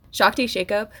Shakti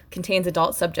Shakeup contains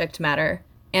adult subject matter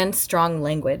and strong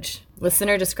language.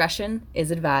 Listener discretion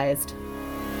is advised.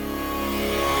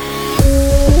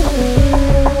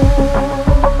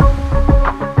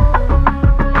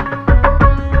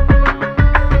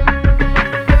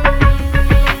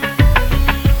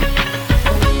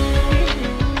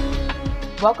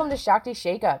 Welcome to Shakti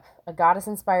Shakeup, a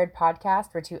goddess-inspired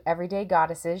podcast where two everyday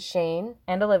goddesses, Shane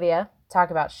And Olivia talk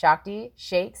about Shakti,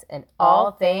 shakes, and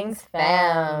all things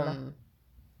femme.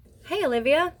 Hey,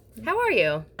 Olivia. How are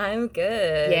you? I'm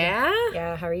good. Yeah?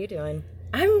 Yeah, how are you doing?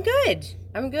 I'm good.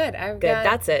 Good.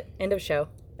 That's it. End of show.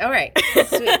 All right.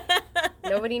 Sweet.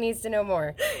 Nobody needs to know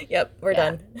more. Yep, we're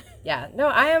done. Yeah. No,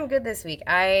 I am good this week.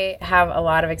 I have a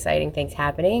lot of exciting things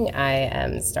happening. I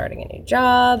am starting a new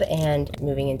job and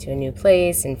moving into a new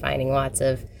place and finding lots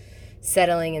of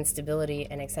settling and stability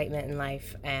and excitement in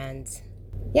life. And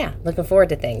yeah, looking forward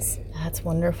to things. That's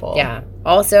wonderful. Yeah.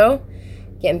 Also,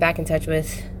 getting back in touch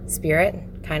with spirit.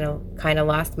 Kind of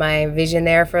lost my vision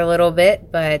there for a little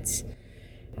bit, but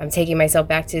I'm taking myself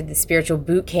back to the spiritual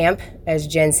boot camp, as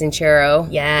Jen Sincero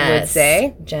would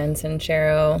say. Jen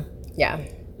Sincero. Yeah.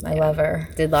 I love her.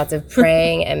 Did lots of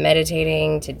praying and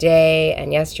meditating today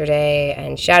and yesterday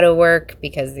and shadow work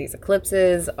because these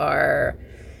eclipses are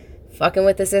fucking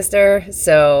with the sister.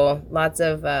 So lots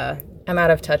of... I'm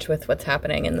out of touch with what's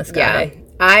happening in the sky. Yeah.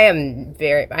 I am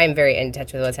very in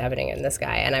touch with what's happening in the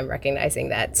sky, and I'm recognizing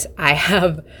that I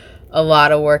have a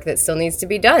lot of work that still needs to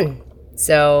be done.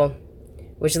 So,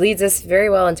 which leads us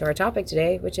very well into our topic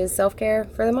today, which is self-care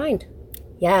for the mind.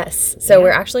 Yes. So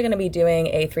we're actually going to be doing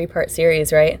a 3-part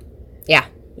series, right? Yeah.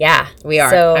 Yeah. We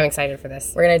are. So I'm excited for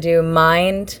this. We're going to do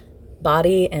mind,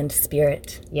 body, and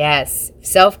spirit. Yes.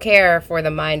 Self-care for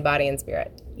the mind, body, and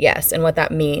spirit. Yes, and what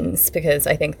that means, because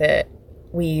I think that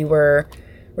we were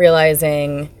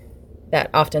realizing that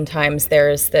oftentimes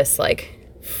there's this like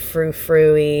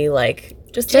frou-frou-y, like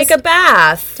just take a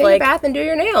bath. Take a bath and do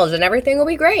your nails and everything will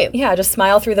be great. Yeah, just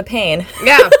smile through the pain.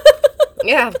 Yeah.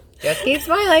 Yeah. Just keep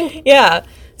smiling. Yeah.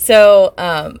 So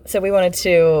we wanted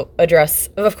to address,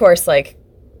 of course, like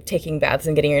taking baths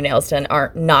and getting your nails done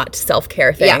are not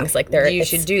self-care things. Yeah. Like you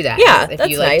should do that. Yeah, if that's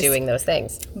you like nice. doing those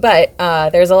things. But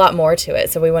there's a lot more to it.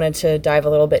 So we wanted to dive a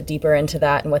little bit deeper into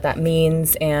that and what that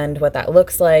means and what that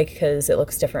looks like, because it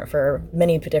looks different for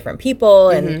many different people,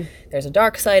 and there's a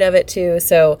dark side of it too.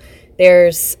 So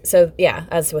as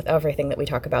with everything that we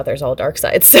talk about, there's all dark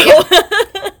sides. So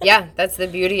Yeah, that's the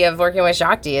beauty of working with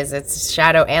Shakti, is it's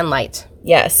shadow and light.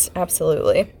 Yes,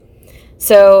 absolutely.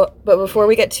 So, but before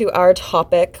we get to our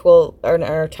topic,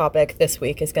 our topic this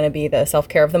week is going to be the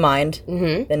self-care of the mind.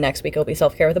 Mm-hmm. Then next week it'll be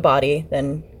self-care of the body.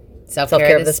 Then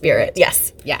self-care of the spirit.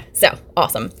 Yes. Yeah. So,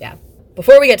 awesome. Yeah.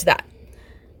 Before we get to that,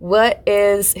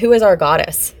 who is our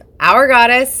goddess? Our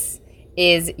goddess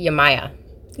is Yemaya.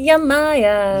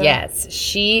 Yemaya. Yes.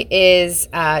 She is,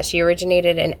 she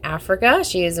originated in Africa.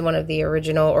 She is one of the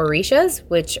original Orishas,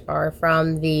 which are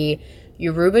from the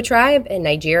Yoruba tribe in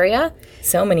Nigeria.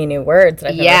 So many new words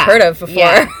that I've never heard of before.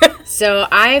 Yeah. So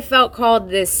I felt called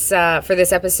for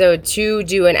this episode to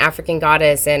do an African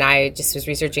goddess, and I just was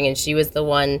researching, and she was the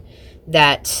one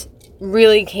that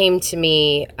really came to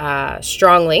me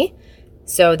strongly.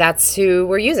 So that's who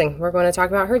we're using. We're going to talk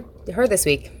about her this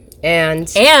week. And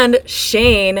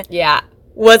Shane. Yeah.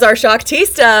 Was our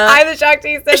Shaktista. I'm the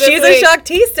Shaktista. She's a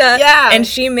Shaktista. Yeah. And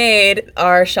she made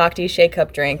our Shakti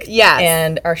Shakeup drink. Yes.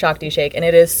 And our Shakti Shake. And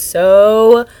it is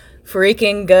so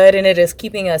freaking good. And it is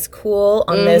keeping us cool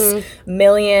on this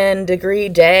 1,000,000-degree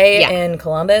day in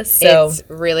Columbus. So it's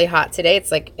really hot today.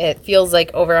 It feels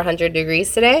like over 100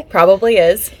 degrees today. Probably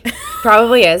is.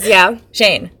 Probably is, yeah.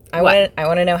 Shane, I want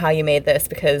to know how you made this,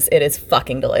 because it is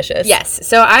fucking delicious. Yes.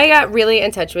 So I got really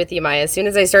in touch with Yemaya as soon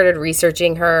as I started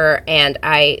researching her, and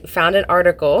I found an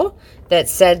article that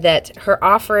said that her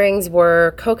offerings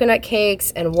were coconut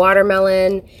cakes and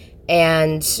watermelon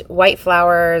and white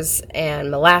flowers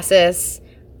and molasses,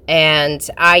 and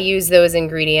I use those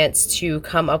ingredients to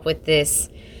come up with this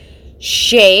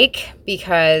shake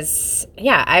because,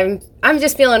 yeah, I'm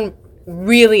just feeling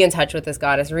really in touch with this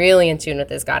goddess, really in tune with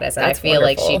this goddess, and I feel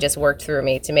like she just worked through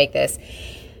me to make this.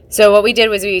 So what we did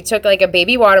was we took like a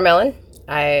baby watermelon,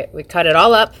 we cut it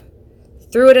all up,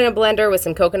 threw it in a blender with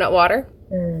some coconut water,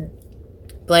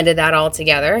 blended that all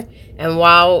together, and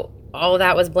while all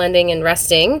that was blending and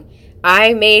resting,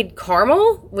 I made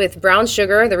caramel with brown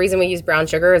sugar. The reason we use brown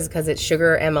sugar is because it's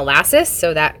sugar and molasses,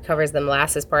 so that covers the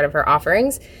molasses part of her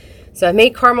offerings. So I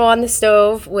made caramel on the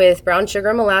stove with brown sugar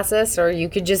and molasses, or you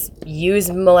could just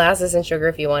use molasses and sugar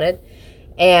if you wanted.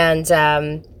 And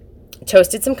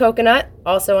toasted some coconut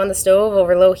also on the stove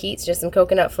over low heat, just some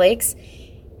coconut flakes.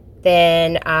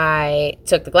 Then I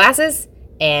took the glasses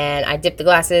and I dipped the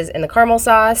glasses in the caramel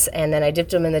sauce, and then I dipped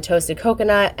them in the toasted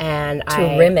coconut, and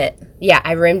To rim it. Yeah,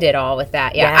 I rimmed it all with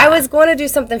that. Yeah. Yeah. I was going to do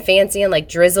something fancy and like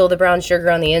drizzle the brown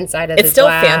sugar on the inside of the It's still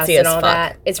glass fancy and as all fuck.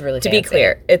 that. It's really To fancy. be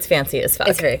clear, it's fancy as fuck.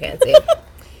 It's very fancy.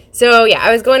 So yeah,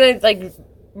 I was going to like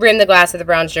rim the glass with the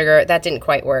brown sugar. That didn't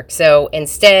quite work. So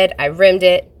instead, I rimmed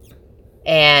it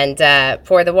and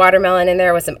poured the watermelon in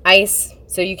there with some ice.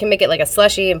 So you can make it like a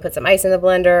slushie and put some ice in the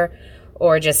blender,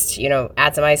 or just,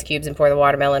 add some ice cubes and pour the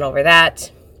watermelon over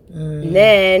that. And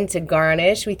then to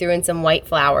garnish, we threw in some white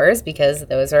flowers because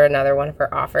those are another one of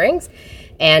her offerings.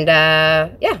 And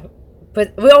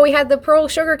but we had the Pearl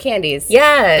sugar candies.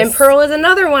 Yes. And Pearl is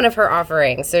another one of her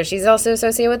offerings. So she's also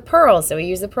associated with Pearl. So we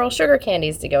use the Pearl sugar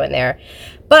candies to go in there.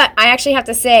 But I actually have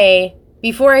to say,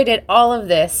 before I did all of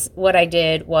this, what I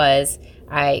did was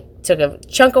I took a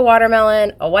chunk of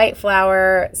watermelon, a white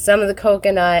flower, some of the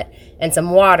coconut, and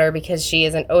some water because she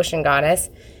is an ocean goddess.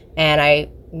 And I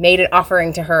made an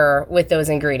offering to her with those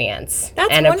ingredients.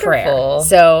 That's and wonderful. a prayer.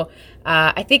 So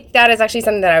I think that is actually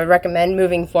something that I would recommend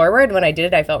moving forward. When I did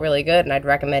it, I felt really good, and I'd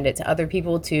recommend it to other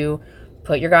people to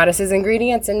put your goddess's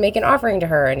ingredients and make an offering to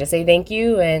her and just say thank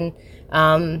you and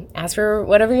ask for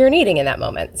whatever you're needing in that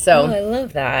moment. So, Oh, I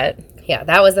love that. yeah,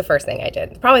 that was the first thing I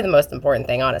did. Probably the most important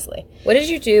thing, honestly. What did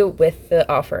you do with the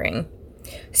offering?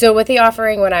 So with the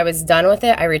offering, when I was done with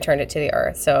it, I returned it to the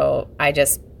earth. So I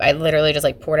literally just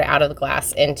like poured it out of the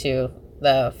glass into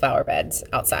the flower beds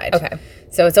outside. Okay.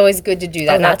 So it's always good to do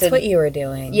that. Oh, that's what you were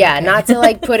doing. Yeah, not to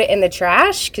like put it in the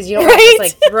trash because you don't want to just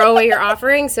like throw away your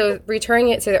offering. So returning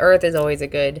it to the earth is always a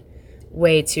good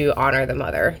way to honor the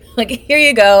mother. Like, here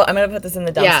you go. I'm going to put this in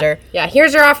the dumpster. Yeah,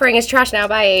 here's your offering. It's trash now.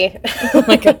 Bye. Oh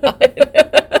my God.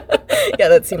 Yeah,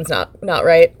 that seems not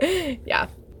right. Yeah.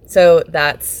 So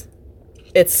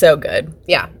it's so good.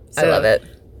 Yeah. I love it.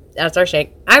 That's our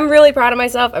shake. I'm really proud of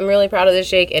myself. I'm really proud of this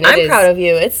shake. And I'm proud of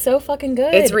you. It's so fucking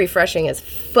good. It's refreshing as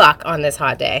fuck on this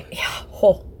hot day.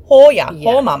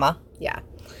 Whole mama. Yeah.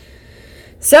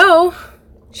 So,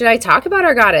 should I talk about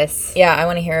our goddess? Yeah, I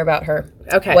want to hear about her.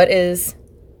 Okay.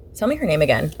 Tell me her name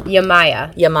again.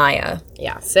 Yamaya. Yamaya.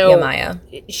 Yeah. So Yamaya.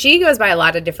 She goes by a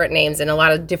lot of different names and a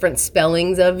lot of different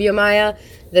spellings of Yamaya.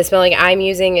 The spelling I'm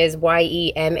using is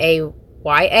Yemaya.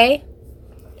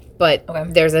 But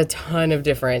there's a ton of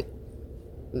different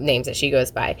names that she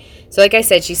goes by. So like I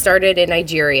said, she started in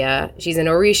Nigeria. She's in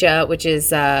Orisha, which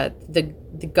is the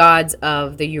gods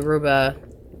of the Yoruba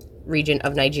region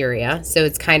of Nigeria. So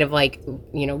it's kind of like,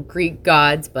 Greek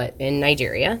gods, but in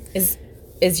Nigeria. Is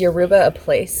Yoruba a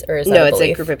place or is that No, a it's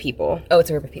belief? a group of people. Oh,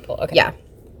 it's a group of people. Okay. Yeah.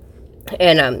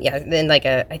 And then like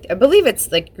I believe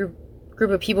it's like group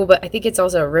of people, but I think it's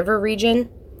also a river region.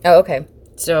 Oh, okay.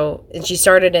 So, and she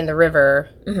started in the river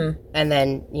and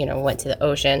then, went to the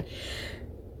ocean.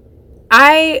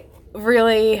 I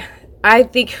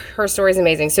think her story is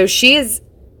amazing. So she is,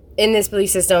 in this belief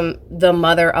system, the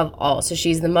mother of all. So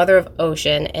she's the mother of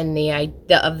ocean and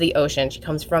of the ocean. She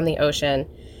comes from the ocean.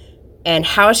 And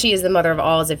how she is the mother of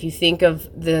all is if you think of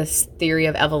this theory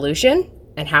of evolution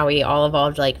and how we all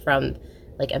evolved like from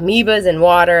like amoebas in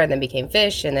water and then became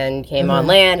fish and then came on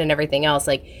land and everything else.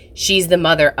 Like she's the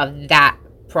mother of that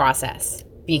process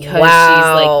because she's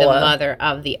like the mother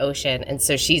of the ocean. And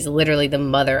so she's literally the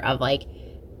mother of like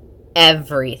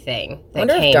everything that I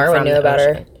wonder came if Darwin from knew the about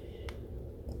ocean. her.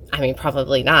 I mean,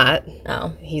 probably not.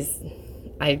 Oh,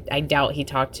 I doubt he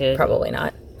talked to probably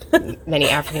not. many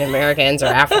African Americans or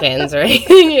Africans or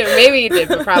anything. Maybe he did,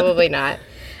 but probably not.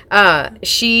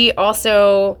 She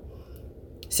also,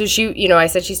 I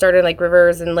said she started like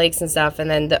rivers and lakes and stuff, and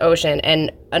then the ocean.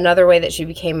 And another way that she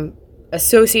became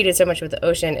associated so much with the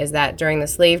ocean is that during the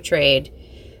slave trade,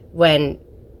 when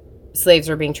slaves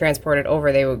were being transported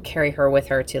over, they would carry her with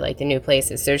her to like the new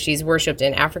places. So she's worshipped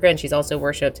in Africa, and she's also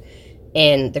worshipped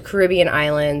in the Caribbean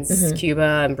islands,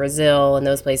 Cuba and Brazil and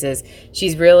those places.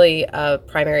 She's really a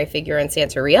primary figure in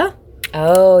Santeria.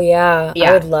 Oh, yeah.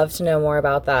 Yeah. I would love to know more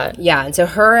about that. Yeah, and so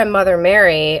her and Mother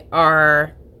Mary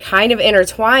are kind of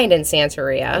intertwined in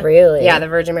Santeria. Really? Yeah, the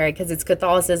Virgin Mary, because it's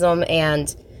Catholicism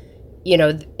and,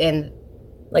 and...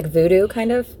 Like voodoo,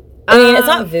 kind of? I mean, it's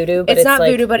not voodoo, but it's not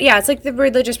like, voodoo, but yeah, it's like the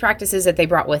religious practices that they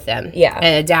brought with them. Yeah.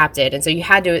 And adapted. And so they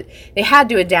had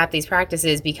to adapt these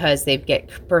practices because they'd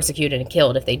get persecuted and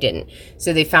killed if they didn't.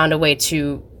 So they found a way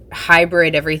to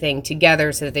hybrid everything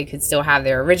together so that they could still have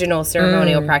their original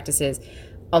ceremonial practices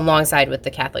alongside with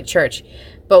the Catholic Church.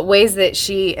 But ways that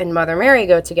she and Mother Mary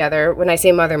go together, when I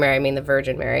say Mother Mary, I mean the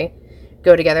Virgin Mary,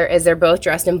 go together, is they're both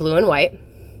dressed in blue and white.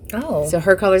 Oh. So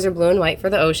her colors are blue and white for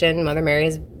the ocean. Mother Mary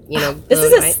is, This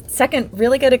is a second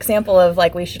really good example of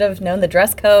like we should have known the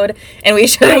dress code and we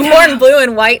should have worn blue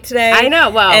and white today. I know.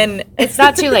 Well, and it's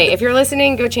not too late. If you're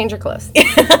listening, go change your clothes.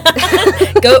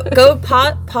 go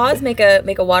pause. Make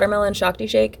a watermelon Shakti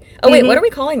shake. Oh wait, what are we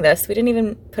calling this? We didn't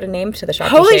even put a name to the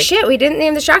Shakti shake. Holy shit! We didn't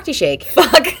name the Shakti shake.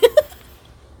 Fuck.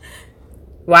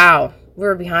 Wow, we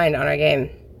were behind on our game.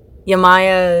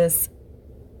 Yamaya's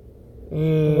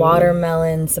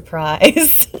watermelon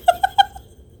surprise.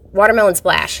 Watermelon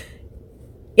splash.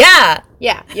 Yeah.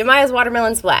 Yeah, Yamaya's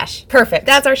watermelon splash. Perfect.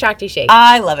 That's our Shakti shake.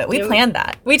 I love it. We planned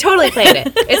that. We totally planned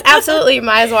it. It's absolutely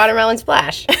Yamaya's watermelon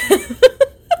splash.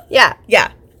 Yeah.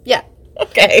 Yeah. Yeah.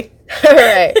 Okay. All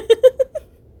right.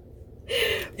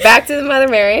 Back to the Mother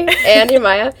Mary and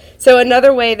Yamaya. So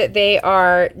another way that they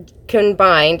are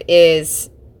combined is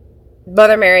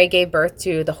Mother Mary gave birth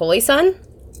to the Holy Son,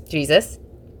 Jesus,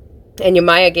 and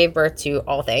Yamaya gave birth to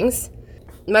all things.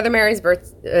 Mother Mary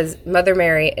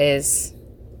is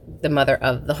the mother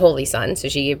of the Holy Son, so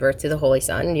she gave birth to the Holy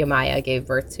Son. Yamaya gave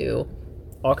birth to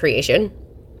all creation.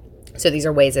 So these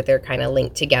are ways that they're kind of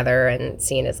linked together and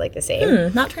seen as like the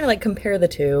same. Not trying to like compare the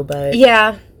two, but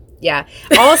yeah.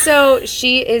 Also,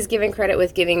 she is given credit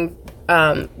with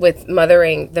with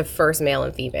mothering the first male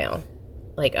and female,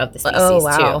 like of the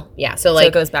species too. Yeah, so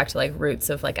it goes back to like roots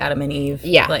of like Adam and Eve.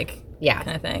 Yeah,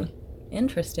 kind of thing.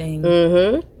 Interesting.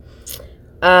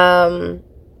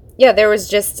 Yeah, there was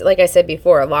just, like I said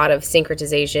before, a lot of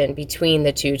syncretization between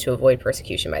the two to avoid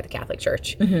persecution by the Catholic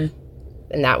Church. And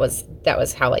that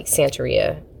was how like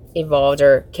Santeria evolved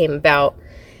or came about.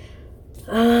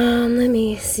 Let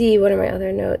me see, what are my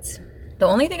other notes? The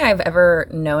only thing I've ever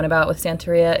known about with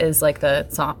Santeria is like the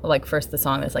song, like first the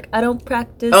song that's like, I don't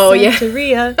practice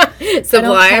Santeria.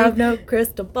 Sublime. I don't have no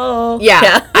crystal ball.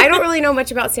 Yeah. I don't really know much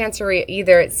about Santeria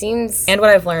either. It seems... And what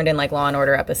I've learned in like Law and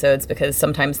Order episodes, because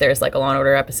sometimes there's like a Law and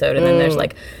Order episode and then there's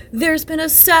like, there's been a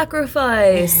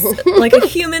sacrifice, like a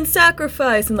human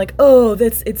sacrifice. And like,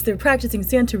 they're practicing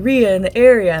Santeria in the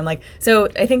area. And like, so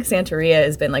I think Santeria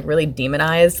has been like really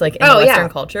demonized like in Western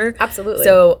culture. Absolutely.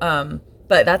 So,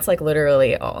 but that's like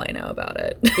literally all I know about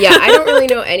it. Yeah, I don't really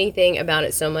know anything about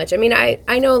it so much. I mean, I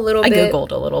know a little bit. I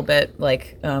Googled a little bit,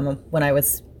 like when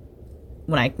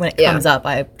it comes up,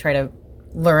 I try to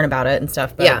learn about it and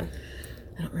stuff. But I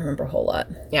don't remember a whole lot.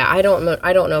 Yeah, I don't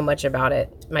know much about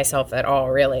it myself at all,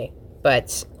 really.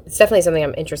 But it's definitely something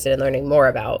I'm interested in learning more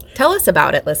about. Tell us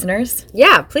about it, listeners.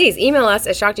 Yeah, please email us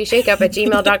at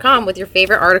shaktisshakeup@gmail.com with your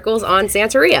favorite articles on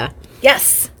Santeria.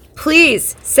 Yes.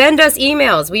 Please send us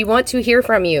emails. We want to hear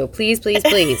from you. Please, please,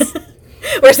 please.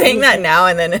 We're saying that now,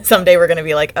 and then someday we're going to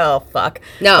be like, oh, fuck.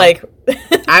 No. Like,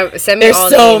 send me there's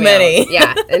all so the emails. many.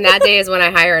 Yeah, and that day is when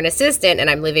I hire an assistant, and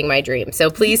I'm living my dream.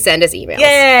 So please send us emails.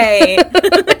 Yay!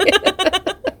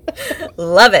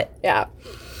 Love it. Yeah.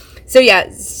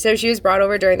 So she was brought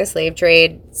over during the slave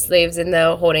trade. Slaves in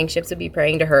the holding ships would be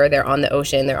praying to her. They're on the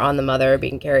ocean. They're on the Mother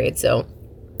being carried. So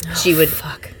she would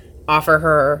offer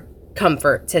her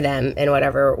comfort to them in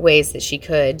whatever ways that she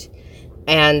could.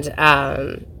 And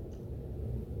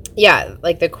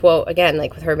like the quote again,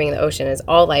 like with her being in the ocean, is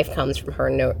all life comes from her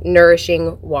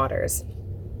nourishing waters,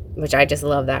 which I just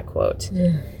love that quote.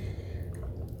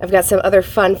 I've got some other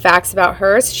fun facts about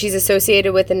her. So she's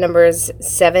associated with the numbers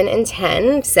 7 and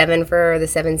 10, 7 for the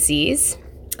 7 seas.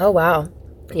 Oh, wow.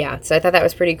 Yeah, so I thought that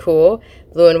was pretty cool.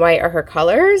 Blue and white are her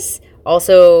colors.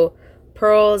 Also,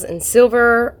 pearls and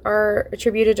silver are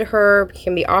attributed to her,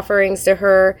 can be offerings to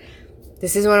her.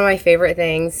 This is one of my favorite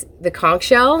things. The conch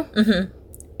shell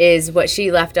is what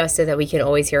she left us so that we can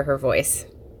always hear her voice.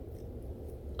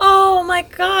 Oh my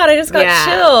God, I just got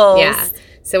chills. Yeah.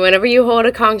 So whenever you hold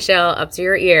a conch shell up to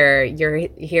your ear, you're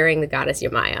hearing the goddess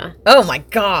Yamaya. Oh my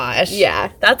gosh.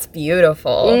 Yeah. That's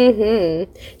beautiful.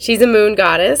 She's a moon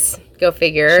goddess. Go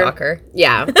figure. Shocker.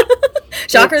 Yeah.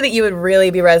 Shocker that you would really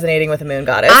be resonating with a moon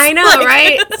goddess. I know,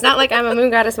 right? It's not like I'm a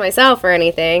moon goddess myself or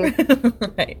anything.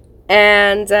 Right.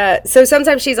 And so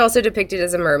sometimes she's also depicted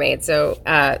as a mermaid. So,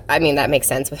 I mean, that makes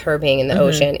sense with her being in the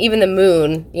ocean. Even the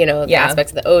moon, the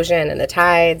aspects of the ocean and the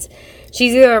tides.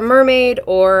 She's either a mermaid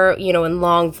or, in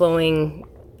long flowing,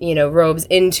 robes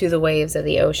into the waves of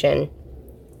the ocean.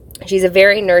 She's a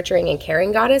very nurturing and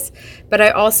caring goddess. But I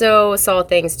also saw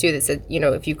things, too, that said,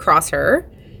 if you cross her,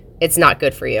 it's not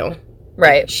good for you.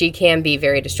 Right. She can be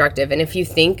very destructive. And if you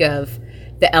think of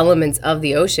the elements of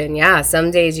the ocean,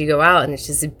 some days you go out and it's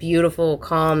just a beautiful,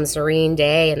 calm, serene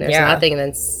day and there's nothing.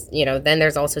 And then, then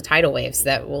there's also tidal waves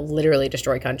that will literally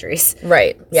destroy countries.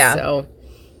 Right. Yeah. So,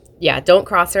 don't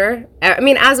cross her. I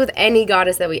mean, as with any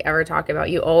goddess that we ever talk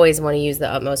about, you always want to use the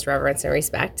utmost reverence and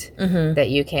respect that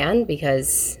you can,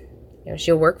 because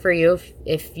she'll work for you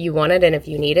if you want it and if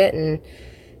you need it. And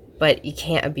but you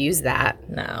can't abuse that.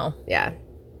 No. Yeah.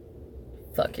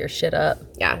 Fuck your shit up.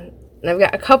 Yeah. And I've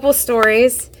got a couple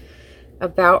stories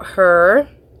about her.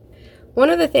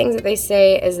 One of the things that they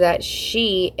say is that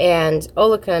she and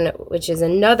Olokun, which is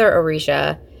another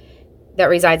Orisha that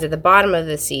resides at the bottom of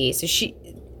the sea. So she,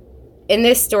 in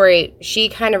this story, she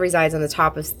kind of resides on the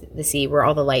top of the sea where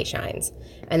all the light shines.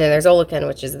 And then there's Olokun,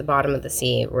 which is the bottom of the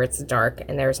sea where it's dark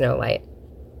and there's no light.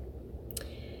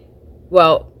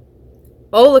 Well,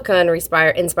 Olokun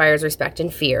inspires respect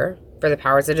and fear for the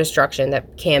powers of destruction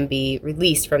that can be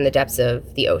released from the depths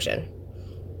of the ocean.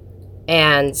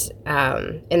 And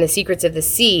in The Secrets of the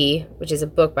Sea, which is a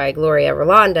book by Gloria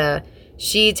Rolanda,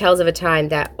 she tells of a time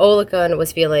that Olokun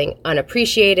was feeling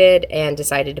unappreciated and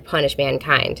decided to punish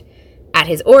mankind. At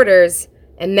his orders,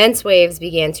 immense waves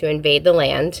began to invade the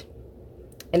land,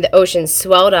 and the ocean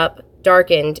swelled up,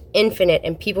 darkened, infinite,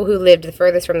 and people who lived the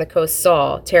furthest from the coast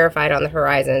saw, terrified on the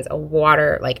horizons, a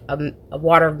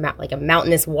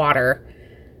mountainous water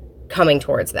coming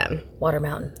towards them. Water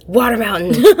Mountain. Water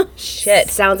Mountain. Shit.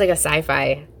 Sounds like a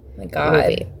sci-fi My God.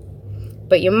 movie.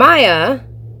 But Yamaya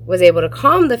was able to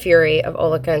calm the fury of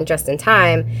Olokun just in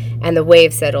time, and the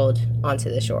wave settled onto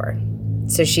the shore.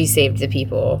 So she saved the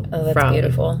people from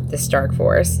beautiful. the Stark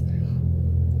Force.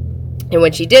 And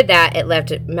when she did that, it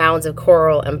left mounds of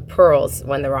coral and pearls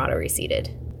when the water receded.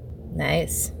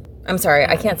 Nice. I'm sorry,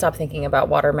 I can't stop thinking about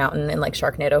Water Mountain in like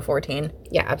Sharknado 14.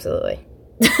 Yeah, absolutely.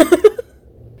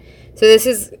 So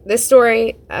this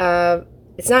story,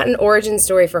 it's not an origin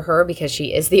story for her because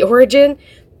she is the origin,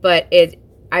 but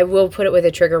I will put it with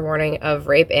a trigger warning of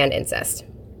rape and incest.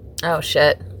 Oh,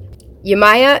 shit.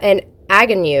 Yamaya and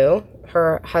Agnew,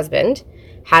 her husband,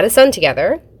 had a son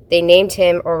together. They named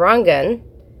him Orangun.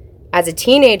 As a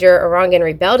teenager, Orangun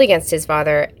rebelled against his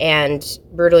father and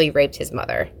brutally raped his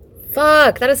mother.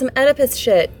 Fuck, that is some Oedipus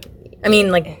shit. I mean,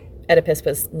 like, Oedipus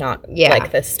was not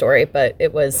like this story, but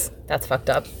that's fucked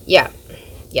up. Yeah.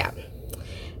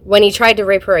 When he tried to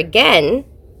rape her again,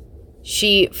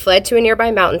 she fled to a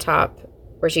nearby mountaintop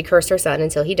where she cursed her son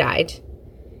until he died.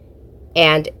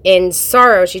 And in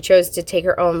sorrow, she chose to take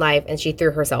her own life, and she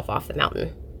threw herself off the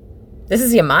mountain. This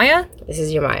is Yamaya? This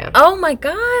is Yamaya. Oh my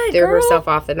God, Threw herself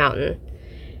off the mountain.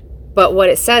 But what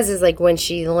it says is, like, when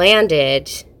she landed,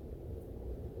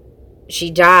 she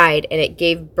died, and it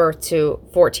gave birth to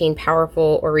 14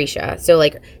 powerful Orisha. So,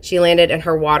 like, she landed and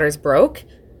her waters broke,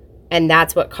 and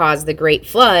that's what caused the Great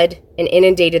Flood and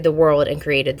inundated the world and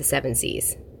created the 7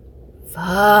 seas.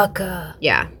 Fuck.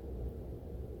 Yeah.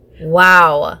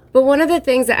 Wow. But one of the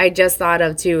things that I just thought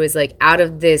of, too, is, like, out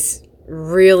of this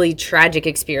really tragic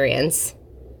experience,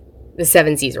 the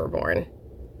 7 seas were born.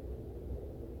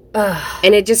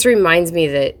 And it just reminds me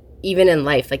that even in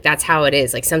life, like, that's how it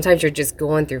is. Like, sometimes you're just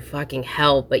going through fucking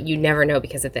hell, but you never know,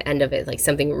 because at the end of it, like,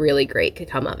 something really great could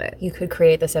come of it. You could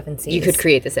create the 7 seas. You could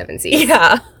create the 7 seas.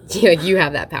 Yeah. You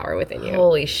have that power within you.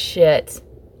 Holy shit.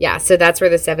 Yeah, so that's where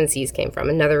the 7 seas came from.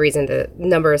 Another reason the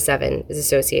number 7 is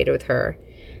associated with her.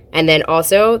 And then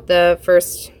also the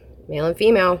first male and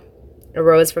female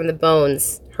arose from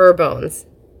her bones.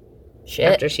 Shit.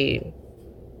 After she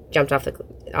jumped off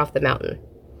the mountain.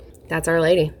 That's Our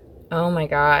Lady. Oh my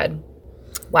God.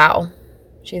 Wow.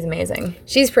 She's amazing.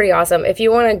 She's pretty awesome. If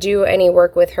you want to do any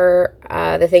work with her,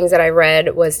 the things that I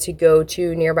read was to go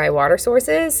to nearby water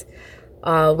sources.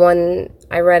 One,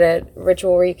 I read a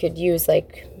ritual where you could use,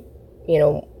 like,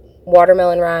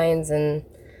 watermelon rinds and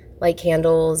light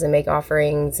candles and make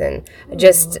offerings, and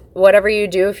just whatever you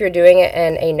do. If you're doing it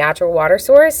in a natural water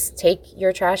source, take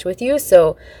your trash with you.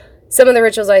 So some of the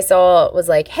rituals I saw was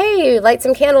like, hey, light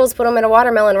some candles, put them in a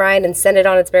watermelon rind, and send it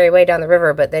on its merry way down the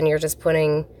river. But then you're just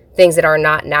putting things that are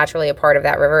not naturally a part of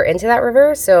that river into that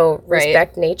river. So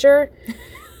respect nature.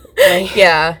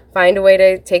 Yeah. Find a way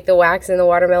to take the wax and the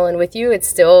watermelon with you. It's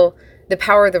still, the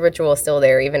power of the ritual is still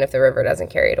there, even if the river doesn't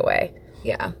carry it away.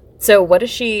 Yeah. So what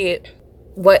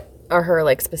are her,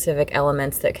 like, specific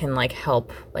elements that can, like,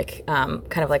 help, like,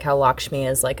 kind of like how Lakshmi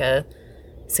is, like, a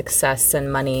success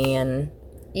and money and...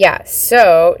 Yeah,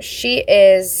 so she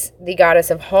is the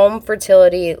goddess of home,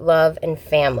 fertility, love, and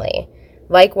family.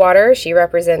 Like water, she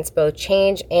represents both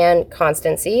change and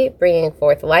constancy, bringing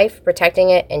forth life, protecting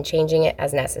it, and changing it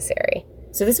as necessary.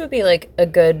 So this would be, like, a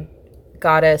good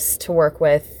goddess to work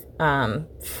with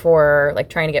for, like,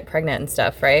 trying to get pregnant and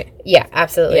stuff, right? Yeah,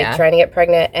 absolutely. Yeah. Trying to get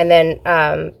pregnant. And then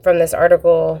from this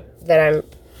article that I'm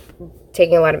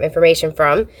taking a lot of information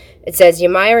from, it says,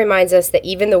 Yamaya reminds us that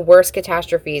even the worst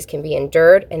catastrophes can be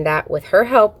endured, and that with her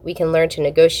help, we can learn to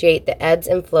negotiate the ebbs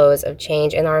and flows of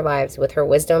change in our lives with her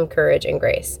wisdom, courage, and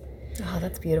grace. Oh,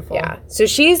 that's beautiful. Yeah. So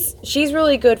she's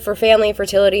really good for family,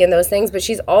 fertility, and those things, but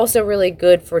she's also really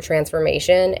good for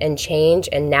transformation and change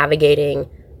and navigating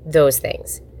those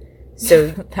things. So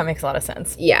that makes a lot of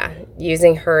sense. Yeah,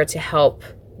 using her to help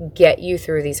get you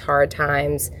through these hard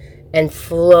times and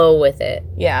flow with it.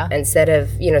 Yeah. Instead of,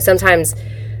 sometimes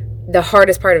the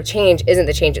hardest part of change isn't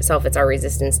the change itself, it's our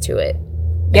resistance to it.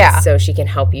 Yeah. And so she can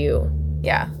help you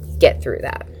get through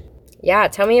that. Yeah,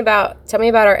 tell me about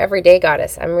our everyday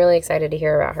goddess. I'm really excited to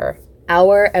hear about her.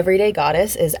 Our everyday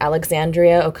goddess is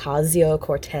Alexandria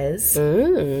Ocasio-Cortez.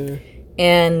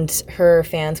 And her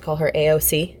fans call her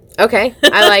AOC. Okay,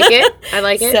 I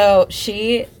like it. So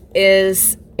she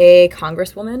is a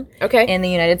congresswoman in the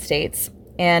United States.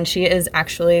 And she is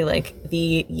actually, like,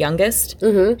 the youngest.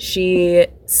 Mm-hmm. She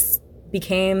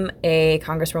became a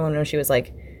congresswoman when she was,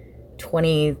 like,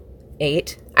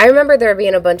 28. I remember there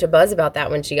being a bunch of buzz about that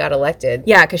when she got elected.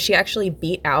 Yeah, because she actually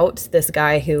beat out this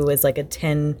guy who was, like, a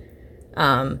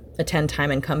 10-time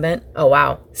incumbent. Oh,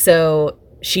 wow. So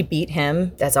she beat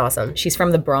him. That's awesome. She's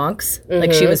from the Bronx. Mm-hmm.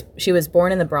 Like, she was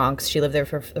born in the Bronx. She lived there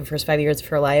for the first 5 years of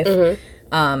her life. Mm-hmm.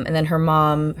 And then her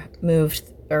mom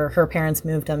her parents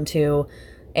moved them to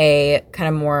a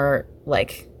kind of more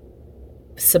like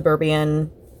suburban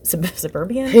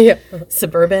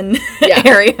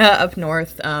area up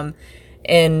north,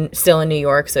 still in New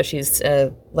York. So she's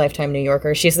a lifetime New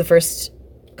Yorker. She's the first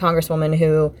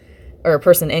congresswoman or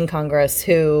person in Congress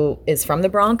who is from the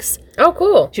Bronx. Oh,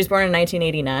 cool. She was born in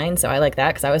 1989, so I like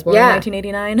that because I was born in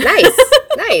 1989.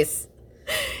 Nice.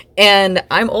 And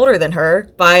I'm older than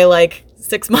her by like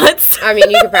 6 months. I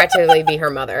mean, you could practically be her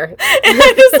mother. And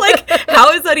I'm just like,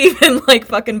 how is that even like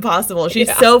fucking possible?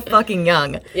 She's so fucking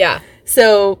young. Yeah.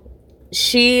 So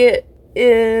she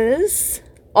is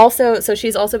also,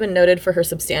 she's also been noted for her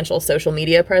substantial social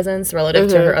media presence relative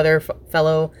to her other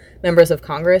fellow members of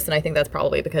Congress. And I think that's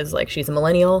probably because like she's a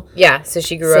millennial. Yeah. So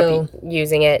she grew up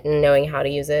using it and knowing how to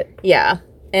use it. Yeah.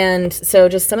 And so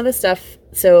just some of the stuff.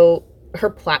 So her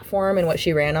platform and what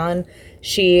she ran on,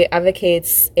 she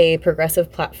advocates a progressive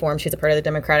platform. She's a part of the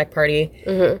Democratic Party.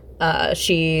 Mm-hmm.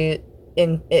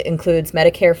 It includes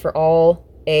Medicare for all,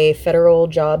 a federal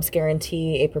jobs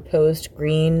guarantee, a proposed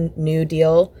Green New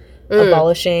Deal,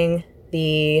 abolishing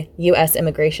the U.S.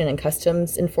 Immigration and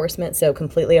Customs Enforcement, so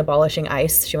completely abolishing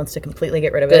ICE. She wants to completely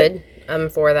get rid of it. Good. I'm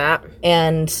for that.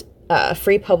 And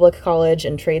free public college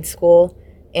and trade school.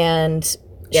 And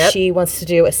she wants to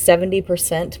do a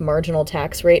 70% marginal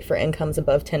tax rate for incomes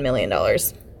above $10 million.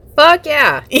 Fuck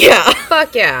yeah. Yeah.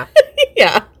 Fuck yeah.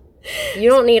 Yeah. You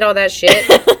don't need all that shit.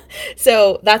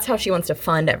 So that's how she wants to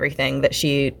fund everything that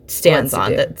she stands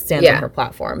on, on her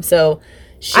platform. So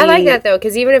I like that, though,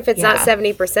 because even if it's not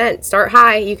 70%, start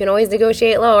high. You can always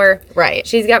negotiate lower. Right.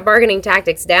 She's got bargaining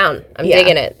tactics down. I'm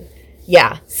digging it.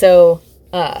 Yeah. So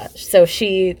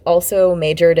she also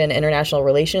majored in international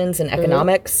relations and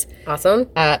economics. Awesome.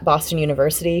 At Boston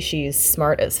University. She's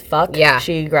smart as fuck. Yeah.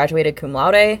 She graduated cum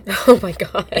laude. Oh my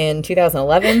God. In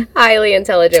 2011. Highly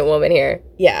intelligent woman here.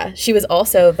 Yeah. She was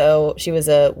also, though, she was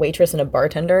a waitress and a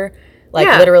bartender,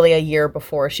 literally a year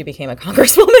before she became a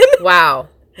congresswoman. Wow.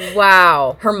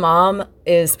 Her mom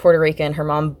is Puerto Rican. Her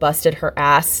mom busted her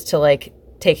ass to,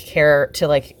 take care, to,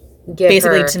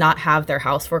 basically to not have their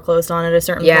house foreclosed on at a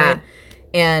certain point.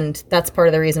 And that's part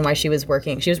of the reason why she was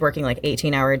working. She was working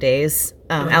 18-hour days.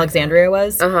 Alexandria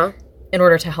was in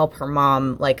order to help her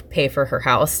mom pay for her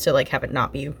house to have it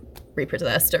not be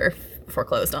repossessed or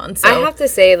foreclosed on. So I have to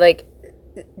say,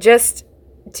 just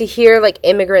to hear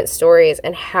immigrant stories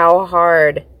and how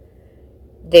hard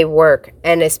they work,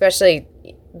 and especially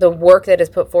the work that is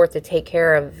put forth to take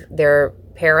care of their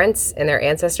parents and their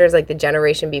ancestors, the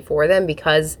generation before them,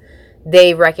 because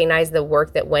they recognize the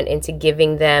work that went into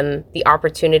giving them the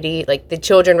opportunity, the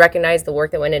children recognize the work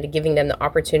that went into giving them the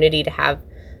opportunity to have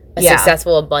a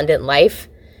successful, abundant life.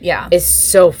 Yeah. Is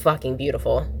so fucking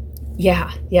beautiful.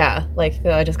 Yeah. Yeah.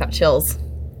 I just got chills.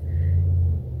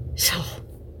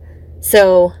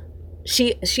 So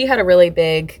she had a really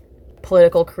big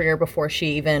political career before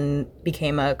she even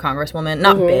became a congresswoman.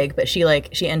 Not big, but she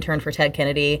interned for Ted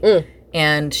Kennedy.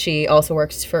 And she also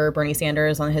works for Bernie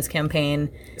Sanders on his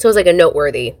campaign. So it was a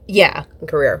noteworthy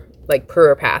career,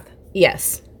 career path.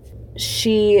 Yes.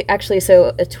 She actually,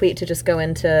 so a tweet to just go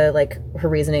into her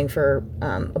reasoning for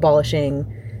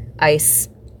abolishing ICE.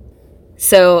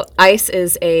 So ICE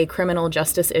is a criminal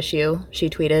justice issue, she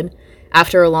tweeted.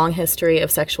 After a long history of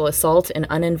sexual assault and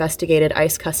uninvestigated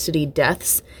ICE custody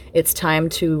deaths, it's time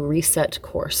to reset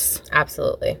course.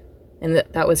 Absolutely. And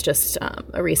that was just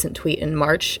a recent tweet in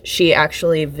March. She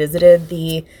actually visited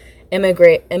the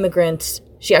immigrant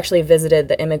she actually visited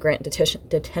the immigrant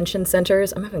detention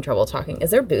centers. I'm having trouble talking.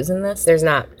 Is there booze in this? There's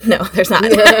not. No, there's not.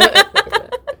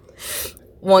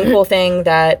 One cool thing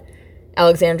that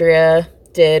Alexandria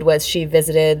did was she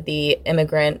visited the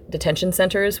immigrant detention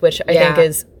centers, which I think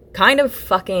is kind of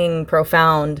fucking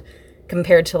profound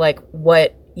compared to like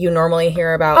what you normally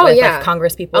hear about with like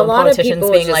Congress people and politicians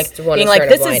being like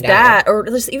this is bad, or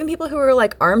there's even people who are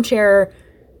like armchair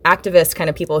activist kind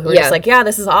of people who are just like, yeah,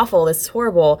 this is awful, this is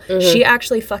horrible. She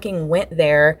actually fucking went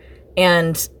there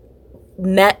and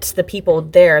met the people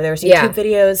there. There's YouTube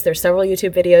videos. There's several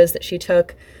YouTube videos that she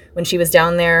took when she was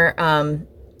down there.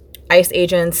 ICE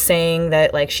agents saying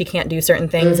that like she can't do certain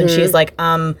things, and she's like,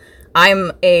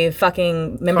 I'm a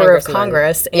fucking member of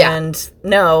Congress, and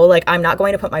no, like I'm not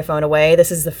going to put my phone away.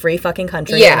 This is the free fucking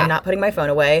country, and I'm not putting my phone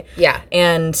away.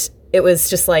 And it was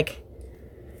just like,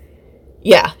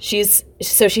 she's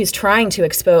trying to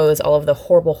expose all of the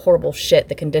horrible shit,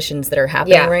 the conditions that are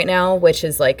happening right now, which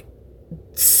is like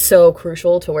so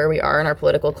crucial to where we are in our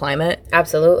political climate.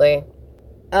 Absolutely.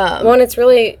 Well, and it's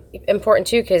really important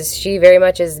too because she very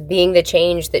much is being the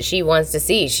change that she wants to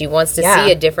see. She wants to see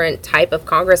a different type of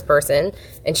congressperson,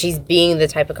 and she's being the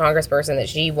type of congressperson that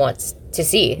she wants to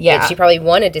see. That she probably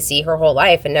wanted to see her whole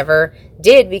life and never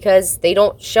did because they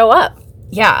don't show up.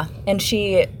 Yeah, and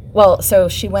so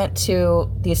she went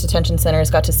to these detention centers,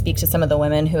 got to speak to some of the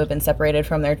women who have been separated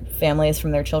from their families,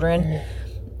 from their children,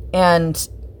 and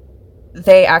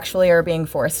they actually are being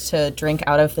forced to drink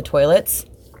out of the toilets.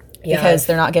 Because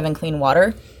they're not given clean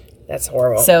water. That's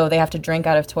horrible. So they have to drink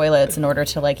out of toilets in order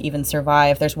to like even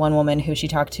survive. There's one woman who she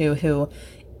talked to who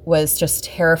was just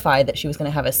terrified that she was going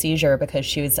to have a seizure because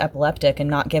she was epileptic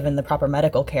and not given the proper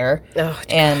medical care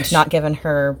and not given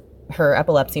her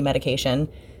epilepsy medication.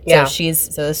 So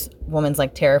so this woman's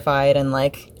like terrified and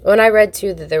like. When I read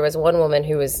too that there was one woman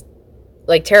who was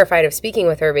like terrified of speaking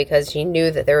with her because she knew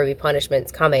that there would be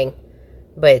punishments coming,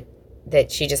 but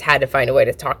that she just had to find a way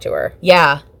to talk to her.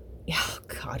 Yeah. Oh,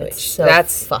 God,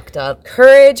 that's fucked up.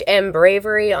 Courage and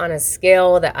bravery on a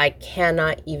scale that I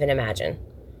cannot even imagine.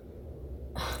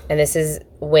 And this is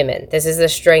women. This is the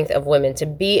strength of women to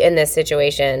be in this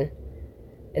situation,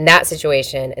 in that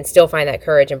situation, and still find that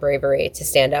courage and bravery to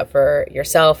stand up for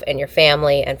yourself and your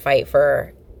family and fight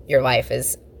for your life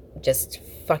is just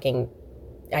fucking,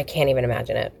 I can't even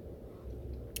imagine it.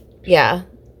 Yeah.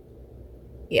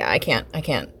 Yeah, I can't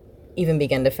even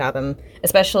begin to fathom,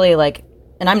 especially like,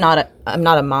 and I'm not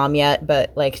a mom yet,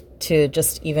 but like to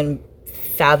just even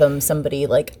fathom somebody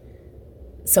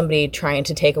trying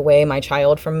to take away my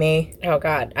child from me. Oh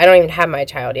God, I don't even have my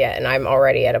child yet, and I'm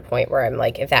already at a point where I'm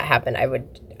like, if that happened,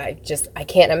 I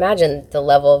can't imagine the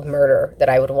level of murder that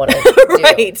I would want to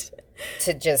do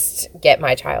to just get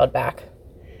my child back.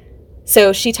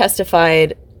 So she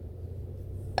testified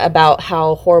about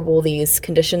how horrible these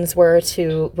conditions were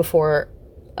before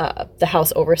the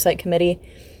House Oversight Committee.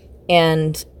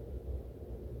 And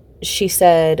she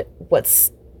said what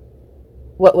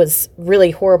was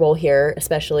really horrible here,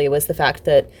 especially, was the fact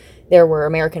that there were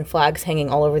American flags hanging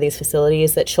all over these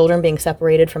facilities, that children being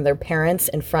separated from their parents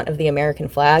in front of the American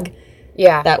flag.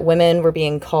 Yeah. That women were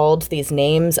being called these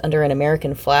names under an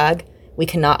American flag. We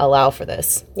cannot allow for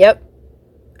this. Yep.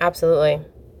 Absolutely.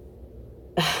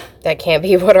 That can't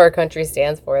be what our country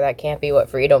stands for. That can't be what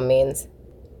freedom means.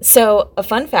 So, a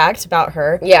fun fact about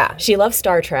her. Yeah. She loves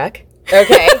Star Trek.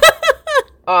 Okay.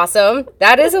 Awesome.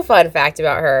 That is a fun fact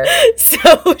about her.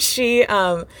 So, she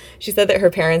said that her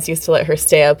parents used to let her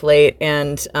stay up late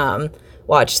and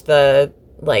watch the,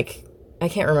 like, I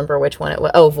can't remember which one it was.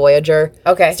 Oh, Voyager.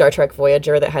 Okay. Star Trek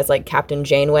Voyager that has, like, Captain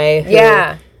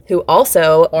Janeway. Who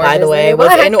also, Orange by the way,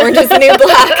 was in Orange is the New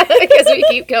Black. Because we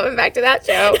keep coming back to that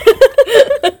show.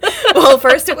 Well,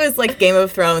 first it was like Game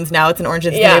of Thrones. Now it's an Orange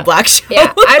is the New Black show.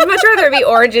 Yeah, I'd much rather be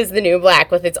Orange is the New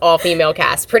Black with its all-female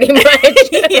cast, pretty much.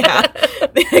 Yeah,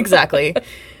 exactly.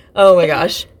 Oh my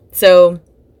gosh. So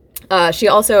she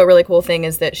also, a really cool thing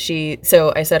is that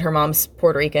so I said her mom's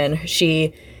Puerto Rican.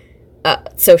 She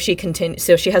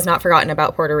has not forgotten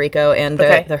about Puerto Rico and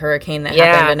the hurricane that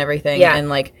happened and everything. Yeah. And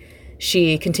like,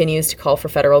 she continues to call for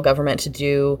federal government to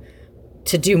do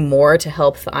more to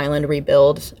help the island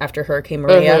rebuild after Hurricane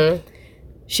Maria. Mm-hmm.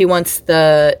 She wants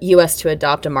the U.S. to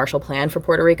adopt a Marshall Plan for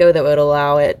Puerto Rico that would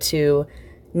allow it to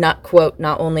not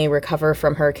only recover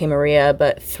from Hurricane Maria,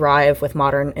 but thrive with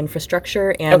modern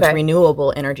infrastructure and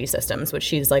renewable energy systems, which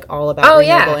she's like all about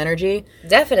renewable energy.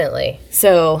 Definitely.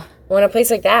 So, well, in a place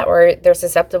like that where they're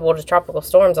susceptible to tropical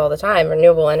storms all the time,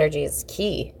 renewable energy is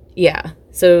key. Yeah.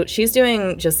 So she's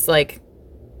doing just like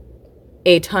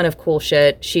a ton of cool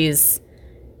shit. She's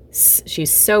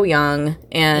she's so young,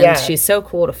 and she's so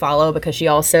cool to follow because she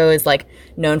also is like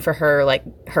known for her like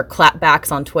her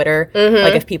clapbacks on Twitter.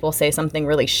 Like if people say something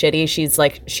really shitty,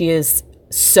 she is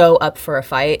so up for a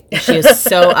fight. She is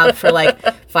so up for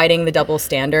like fighting the double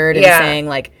standard and saying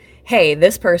like, hey,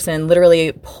 this person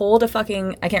literally pulled a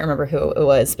fucking, I can't remember who it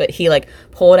was, but he like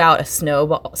pulled out a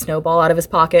snowball out of his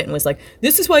pocket and was like,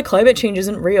 this is why climate change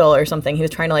isn't real or something. He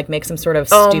was trying to like make some sort of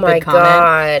stupid comment.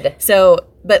 God. So,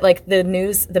 but like the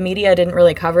media didn't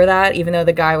really cover that, even though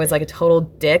the guy was like a total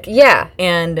dick. Yeah.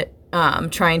 And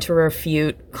trying to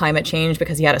refute climate change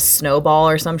because he had a snowball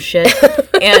or some shit.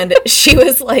 And she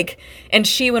was like, and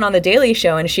she went on the Daily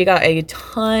Show and she got a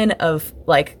ton of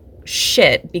like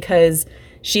shit because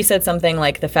she said something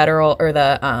like the federal or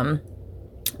the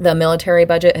military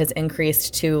budget has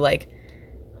increased to like,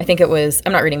 I think it was,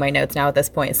 I'm not reading my notes now at this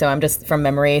point, so I'm just from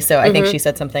memory. So I think she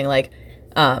said something like,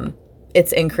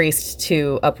 it's increased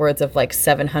to upwards of like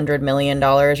 $700 million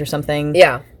or something.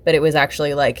 Yeah. But it was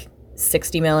actually like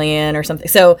 60 million or something.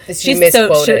 So she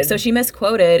misquoted. So she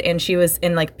misquoted, and she was,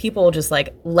 and like people just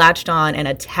like latched on and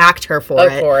attacked her for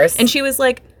it. Of course. And she was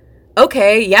like,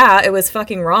 okay, yeah, it was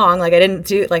fucking wrong. Like I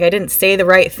didn't say the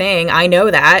right thing. I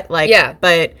know that. Like, yeah.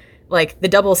 But like the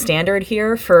double standard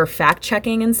here for fact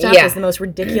checking and stuff is the most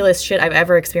ridiculous shit I've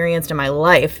ever experienced in my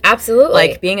life. Absolutely.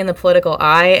 Like being in the political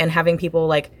eye and having people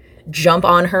like jump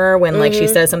on her when like she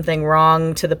says something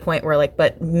wrong, to the point where like,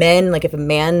 but men, like if a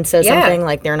man says something,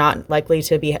 like they're not likely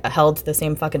to be held to the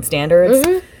same fucking standards.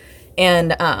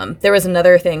 And there was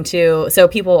another thing too. So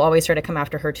people always try to come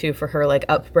after her too for her like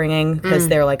upbringing, because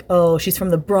they're like, oh, she's from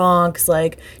the Bronx,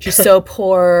 like she's so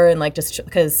poor, and like just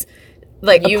because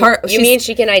like you mean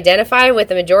she can identify with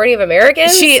the majority of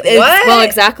Americans? She is, well,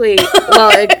 exactly.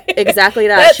 Exactly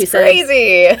that. That's she said,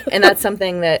 crazy. And that's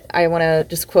something that I want to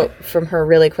just quote from her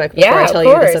really quick before I tell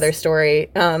you this other story.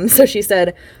 So she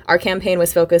said, our campaign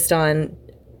was focused on.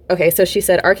 Okay, so she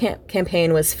said our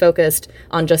campaign was focused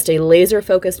on just a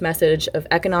laser-focused message of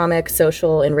economic,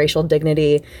 social, and racial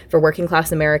dignity for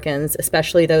working-class Americans,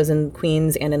 especially those in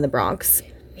Queens and in the Bronx.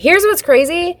 Here's what's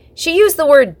crazy. She used the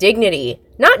word dignity,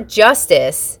 not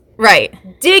justice.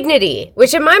 Right. Dignity,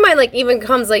 which in my mind, like, even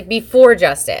comes, like, before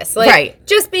justice. Like,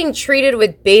 just being treated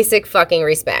with basic fucking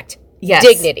respect. Yes.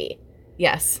 Dignity.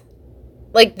 Yes.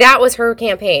 Like, that was her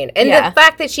campaign. And the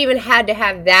fact that she even had to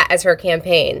have that as her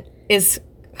campaign is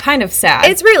kind of sad.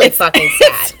 It's really fucking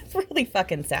sad. It's really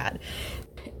fucking sad.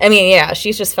 I mean, yeah,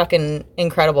 she's just fucking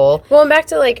incredible. Well, and back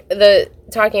to like the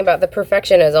talking about the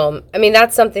perfectionism. I mean,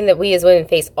 that's something that we as women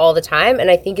face all the time, and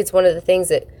I think it's one of the things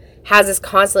that has us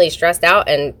constantly stressed out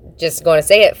and, just going to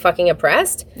say it, fucking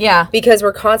oppressed. Yeah. Because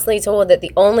we're constantly told that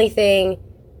the only thing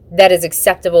that is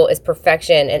acceptable is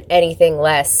perfection, and anything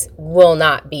less will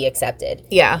not be accepted.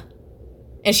 Yeah.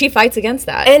 And she fights against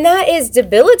that. And that is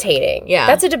debilitating. Yeah.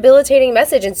 That's a debilitating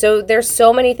message. And so there's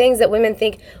so many things that women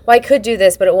think, well, I could do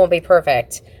this, but it won't be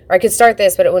perfect. Or I could start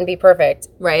this, but it wouldn't be perfect.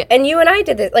 Right. And you and I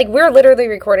did this. Like, we're literally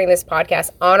recording this podcast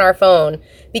on our phone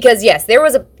because, yes, there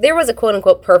was a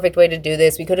quote-unquote perfect way to do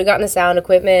this. We could have gotten the sound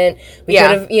equipment. We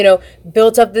could have,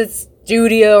 built up this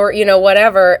studio or,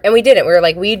 whatever. And we didn't. We were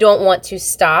like, we don't want to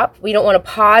stop. We don't want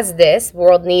to pause this. The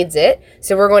world needs it.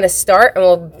 So we're going to start and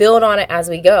we'll build on it as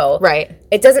we go. Right.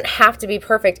 It doesn't have to be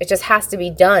perfect. It just has to be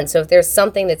done. So if there's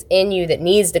something that's in you that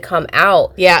needs to come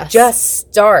out, just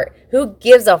start. Who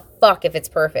gives a fuck if it's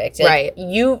perfect? Right.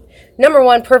 Number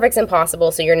one, perfect's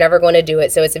impossible, so you're never going to do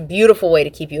it. So it's a beautiful way to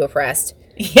keep you oppressed.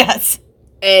 Yes.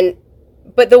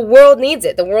 But the world needs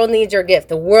it. The world needs your gift.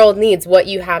 The world needs what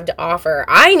you have to offer.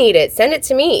 I need it. Send it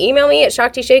to me. Email me at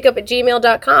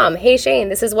shaktishakeup@gmail.com. Hey, Shane,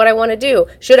 this is what I want to do.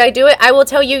 Should I do it? I will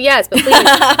tell you yes, but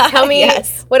please tell me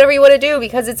whatever you want to do,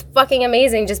 because it's fucking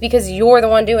amazing just because you're the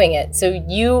one doing it. So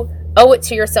you owe it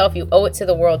to yourself. You owe it to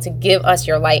the world to give us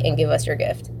your light and give us your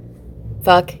gift.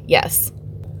 Fuck yes.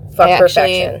 Fuck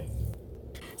perfection.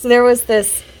 So there was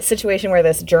this situation where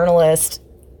this journalist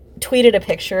tweeted a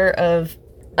picture of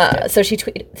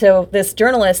So this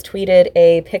journalist tweeted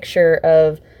a picture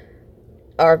of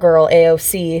our girl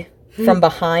AOC from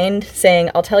behind, saying,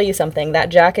 "I'll tell you something, that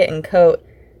jacket and coat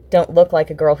don't look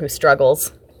like a girl who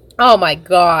struggles." Oh my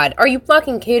God. Are you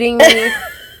fucking kidding me?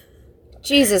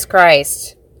 Jesus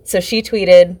Christ. So she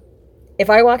tweeted, "If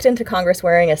I walked into Congress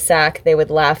wearing a sack, they would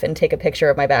laugh and take a picture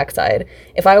of my backside.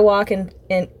 If I walk in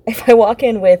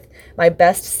with my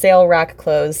best sale rack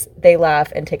clothes, they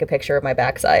laugh and take a picture of my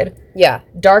backside. Yeah.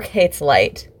 Dark hates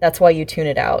light. That's why you tune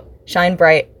it out. Shine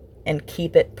bright and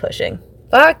keep it pushing."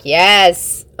 Fuck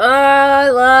yes. Oh, I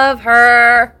love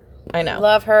her. I know.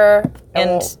 Love her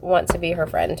and want to be her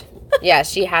friend. Yeah,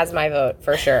 she has my vote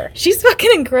for sure. She's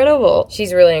fucking incredible.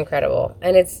 She's really incredible.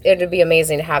 And it would be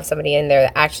amazing to have somebody in there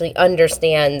that actually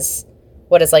understands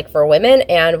what it's like for women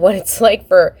and what it's like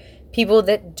for people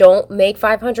that don't make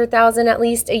 $500,000 at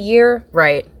least a year.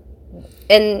 Right.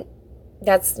 And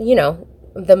that's,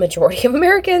 the majority of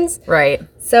Americans. Right.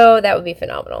 So that would be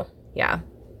phenomenal. Yeah.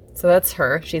 So that's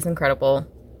her. She's incredible.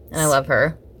 And I love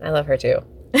her. I love her too.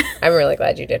 I'm really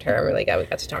glad you did her. I'm really glad we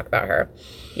got to talk about her.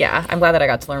 Yeah, I'm glad that I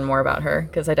got to learn more about her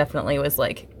because I definitely was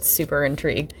like super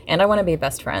intrigued. And I want to be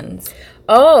best friends.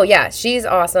 Oh, yeah, she's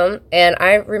awesome. And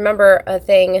I remember a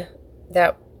thing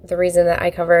that the reason that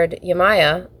I covered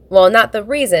Yemaya, well, not the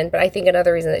reason, but I think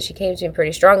another reason that she came to me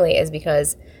pretty strongly is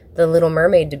because the Little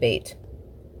Mermaid debate.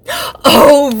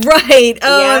 Oh, right.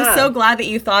 Oh, Yeah. I'm so glad that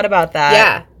you thought about that.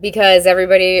 Yeah, because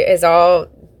everybody is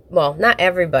well, not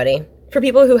everybody. For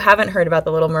people who haven't heard about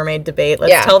the Little Mermaid debate,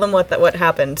 let's Yeah. tell them what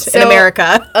happened in So,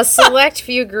 America. A select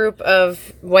few group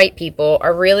of white people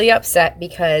are really upset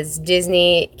because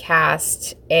Disney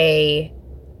cast a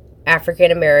African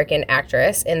American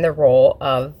actress in the role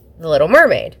of the Little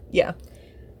Mermaid. Yeah.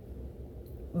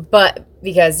 But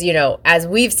because, as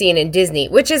we've seen in Disney,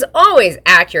 which is always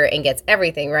accurate and gets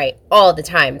everything right all the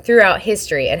time throughout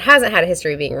history and hasn't had a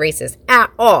history of being racist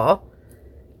at all.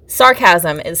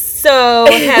 Sarcasm is so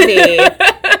heavy.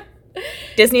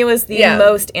 Disney was the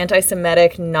most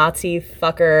anti-Semitic Nazi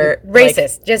fucker.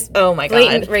 Racist. Just oh my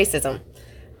blatant God. racism.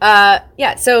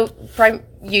 So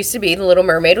used to be the Little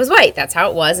Mermaid was white. That's how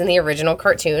it was in the original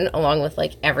cartoon, along with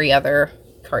like every other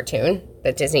cartoon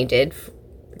that Disney did,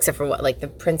 except for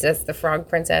the Frog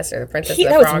Princess or the Princess of the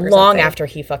That Frog. was or long something. after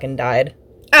he fucking died.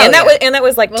 Oh, and yeah. that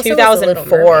was like Well, so was the Little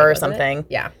 2004 Mermaid, or wasn't it? something.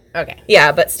 Yeah. Okay.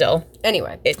 Yeah, but still,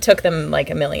 Anyway. it took them like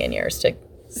a million years to.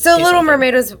 So do Little something.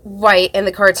 Mermaid was white in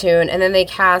the cartoon, and then they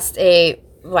cast a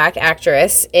black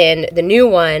actress in the new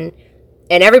one,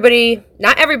 and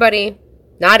not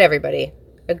everybody,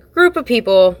 a group of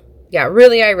people got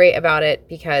really irate about it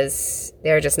because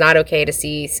they're just not okay to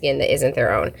see skin that isn't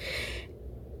their own.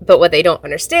 But what they don't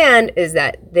understand is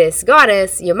that this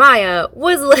goddess, Yemaya,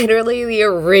 was literally the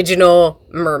original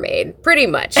mermaid, pretty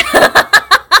much.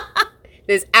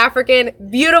 This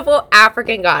beautiful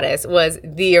African goddess was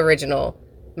the original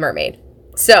mermaid.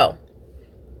 So,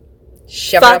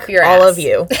 shove Fuck it up your ass. all of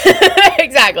you.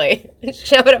 Exactly.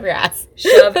 Shove it up your ass.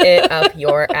 Shove it up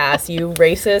your ass, you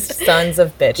racist sons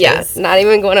of bitches. Yes, not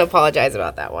even going to apologize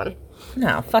about that one.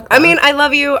 No, fuck I them. mean, I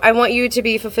love you. I want you to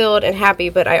be fulfilled and happy,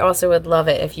 but I also would love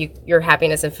it if your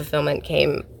happiness and fulfillment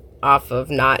came off of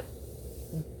not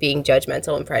being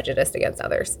judgmental and prejudiced against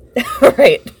others.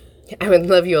 Right. I would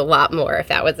love you a lot more if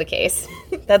that was the case.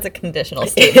 That's a conditional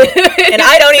statement. And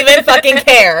I don't even fucking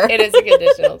care. It is a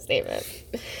conditional statement.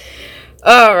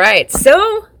 All right.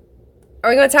 So, are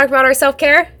we going to talk about our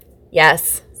self-care?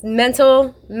 Yes.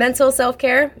 Mental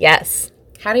self-care? Yes.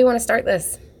 How do you want to start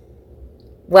this?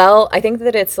 Well, I think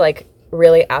that it's like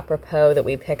really apropos that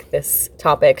we pick this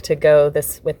topic to go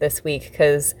this week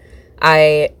because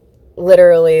I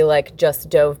literally like just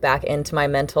dove back into my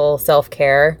mental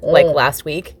self-care like last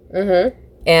week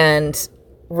and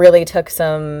really took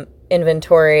some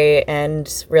inventory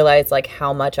and realized like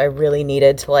how much I really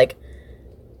needed to like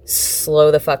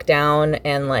slow the fuck down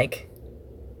and like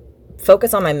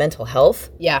focus on my mental health.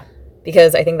 Yeah.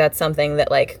 Because I think that's something that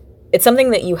like it's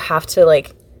something that you have to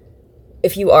like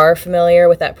if you are familiar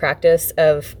with that practice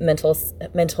of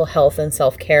mental health and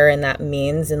self-care and that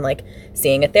means and like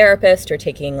seeing a therapist or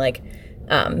taking like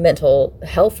mental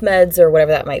health meds or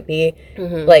whatever that might be,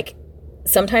 like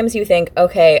sometimes you think,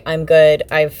 okay, I'm good.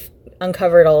 I've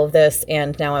uncovered all of this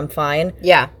and now I'm fine.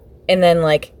 Yeah. And then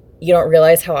like you don't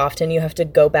realize how often you have to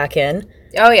go back in.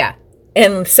 Oh, yeah.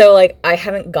 And so like I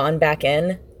haven't gone back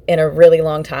in a really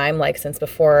long time, like since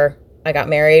before I got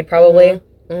married probably.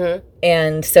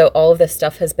 And so all of this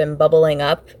stuff has been bubbling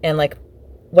up and like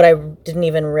what I didn't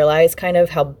even realize kind of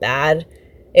how bad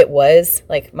it was.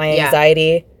 Like my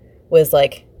anxiety was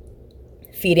like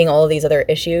feeding all of these other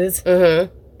issues.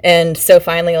 And so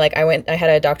finally like I had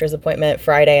a doctor's appointment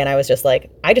Friday and I was just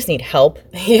like, I just need help.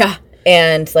 Yeah.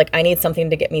 And like I need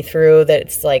something to get me through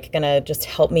that's like gonna just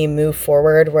help me move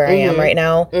forward where I am right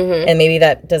now. And maybe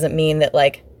that doesn't mean that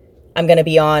like I'm going to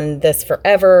be on this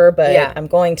forever, but I'm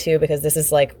going to because this is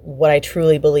like what I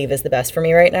truly believe is the best for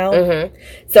me right now.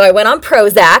 So I went on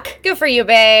Prozac. Good for you,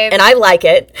 babe. And I like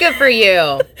it. Good for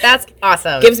you. That's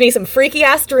awesome. Gives me some freaky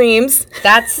ass dreams.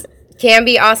 That's can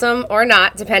be awesome or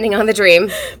not, depending on the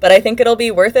dream. But I think it'll be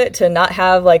worth it to not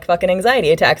have like fucking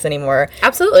anxiety attacks anymore.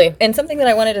 Absolutely. And something that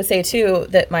I wanted to say too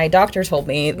that my doctor told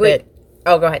me that...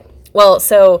 Oh, go ahead. Well,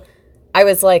 so I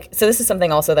was like, so this is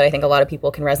something also that I think a lot of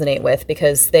people can resonate with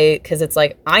because it's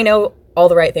like, I know all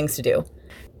the right things to do.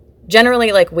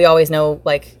 Generally, like, we always know,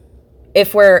 like,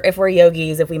 if we're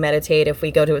yogis, if we meditate, if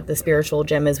we go to the spiritual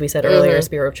gym, as we said earlier,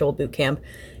 spiritual boot camp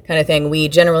kind of thing, we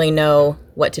generally know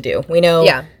what to do. We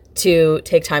know to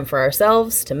take time for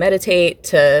ourselves, to meditate,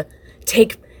 to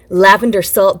take lavender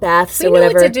salt baths or whatever.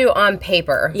 We know what to do on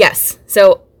paper. Yes.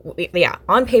 So,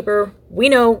 on paper, we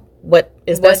know what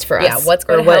is best for us. Yeah, what's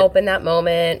going to help in that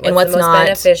moment, and what's the most not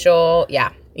beneficial.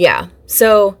 Yeah. Yeah.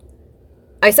 So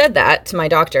I said that to my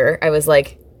doctor. I was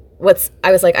like,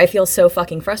 I feel so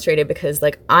fucking frustrated because,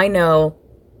 like, I know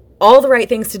all the right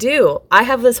things to do. I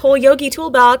have this whole yogi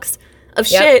toolbox of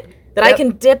shit that I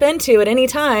can dip into at any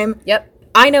time. Yep.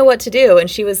 I know what to do. And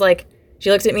she was like,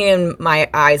 she looked at me in my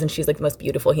eyes, and she's like the most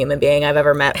beautiful human being I've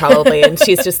ever met, probably. And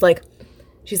she's like,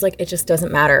 it just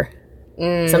doesn't matter.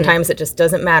 Sometimes it just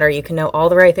doesn't matter. You can know all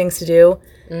the right things to do,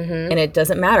 and it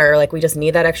doesn't matter. Like, we just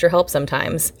need that extra help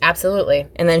sometimes. Absolutely.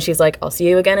 And then she's like, I'll see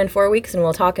you again in 4 weeks, and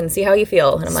we'll talk and see how you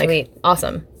feel. And I'm like,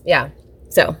 awesome. Yeah.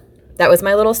 So that was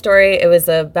my little story. It was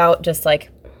about just,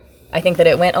 like, I think that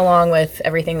it went along with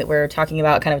everything that we're talking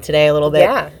about kind of today a little bit.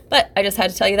 Yeah. But I just had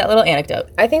to tell you that little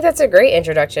anecdote. I think that's a great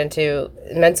introduction to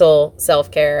mental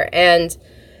self-care. And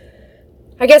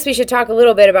I guess we should talk a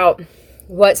little bit about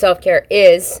what self-care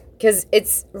is,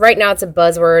 because right now it's a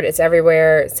buzzword. It's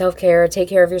everywhere. Self-care, take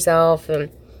care of yourself.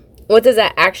 And what does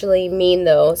that actually mean,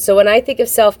 though? So when I think of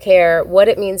self-care, what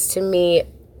it means to me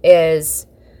is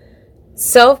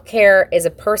self-care is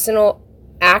a personal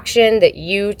action that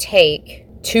you take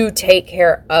to take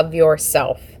care of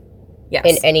yourself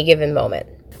in any given moment.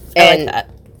 And like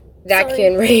that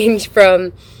can range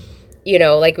from,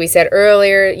 like we said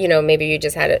earlier, maybe you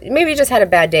just had a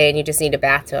bad day and you just need a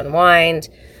bath to unwind.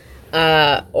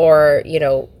 Or,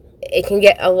 it can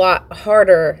get a lot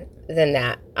harder than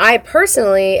that. I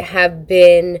personally have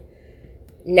been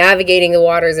navigating the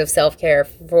waters of self-care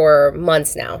for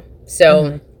months now.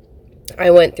 So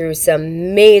I went through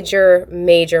some major,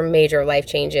 major, major life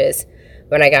changes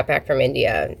when I got back from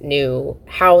India. New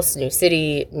house, new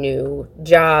city, new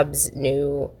jobs,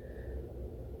 new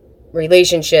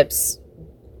relationships,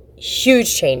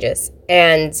 huge changes.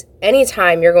 And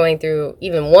anytime you're going through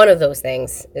even one of those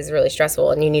things is really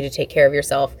stressful and you need to take care of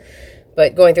yourself.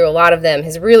 But going through a lot of them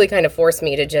has really kind of forced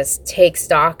me to just take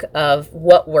stock of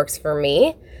what works for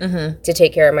me to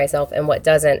take care of myself and what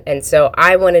doesn't. And so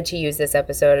I wanted to use this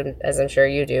episode, as I'm sure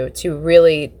you do, to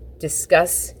really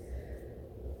discuss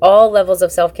all levels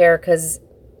of self-care, because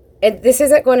this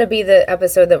isn't going to be the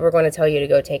episode that we're going to tell you to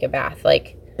go take a bath.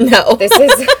 Like, no. This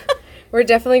is... We're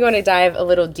definitely going to dive a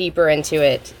little deeper into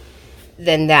it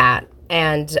than that.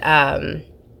 And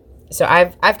so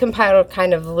I've compiled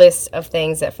kind of lists of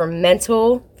things that from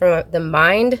the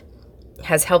mind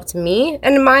has helped me.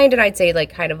 And the mind, and I'd say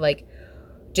like kind of like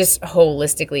just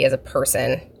holistically as a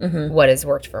person, what has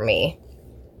worked for me.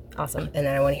 Awesome. And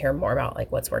then I want to hear more about like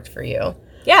what's worked for you.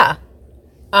 Yeah.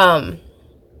 One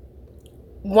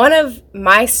of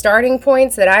my starting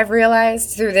points that I've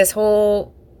realized through this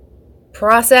whole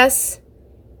process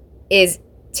is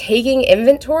taking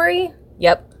inventory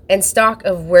and stock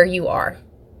of where you are.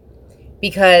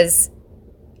 Because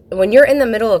when you're in the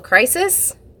middle of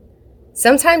crisis,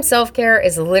 sometimes self-care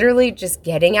is literally just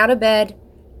getting out of bed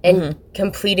and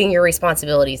completing your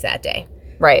responsibilities that day.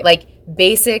 Right. Like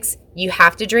basics, you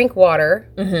have to drink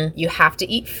water. You have to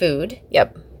eat food.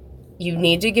 Yep. You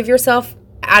need to give yourself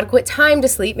adequate time to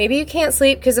sleep. Maybe you can't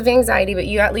sleep because of anxiety, but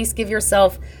you at least give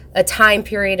yourself a time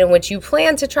period in which you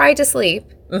plan to try to sleep.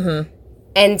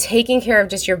 And taking care of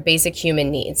just your basic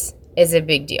human needs is a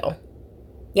big deal.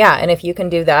 Yeah, and if you can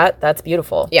do that, that's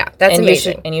beautiful. Yeah, that's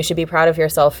amazing. You should be proud of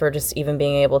yourself for just even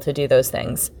being able to do those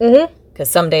things. Because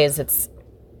some days it's,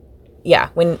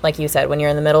 when, like you said, when you're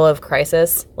in the middle of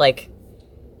crisis, like,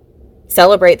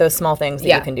 celebrate those small things that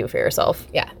you can do for yourself.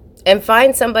 Yeah, and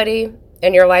find somebody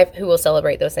in your life who will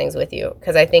celebrate those things with you.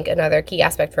 Because I think another key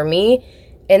aspect for me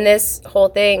in this whole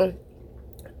thing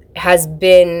has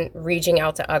been reaching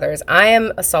out to others. I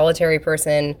am a solitary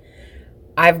person.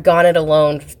 I've gone it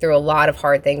alone through a lot of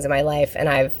hard things in my life, and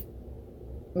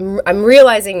I'm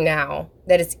realizing now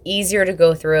that it's easier to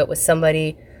go through it with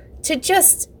somebody to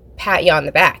just pat you on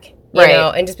the back, you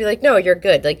know, and just be like, no, you're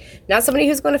good. Like, not somebody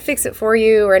who's going to fix it for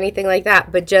you or anything like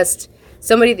that, but just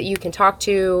somebody that you can talk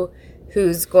to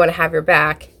who's going to have your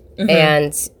back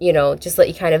and, just let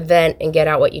you kind of vent and get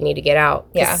out what you need to get out.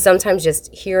 Yeah. Sometimes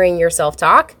just hearing yourself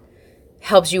talk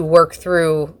helps you work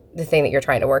through the thing that you're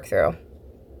trying to work through.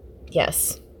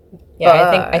 Yes.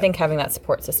 Yeah, I think having that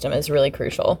support system is really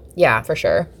crucial. Yeah. For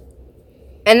sure.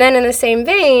 And then in the same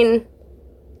vein,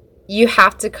 you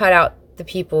have to cut out the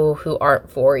people who aren't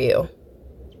for you.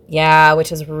 Yeah,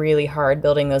 which is really hard,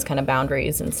 building those kind of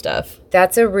boundaries and stuff.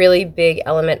 That's a really big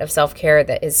element of self-care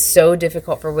that is so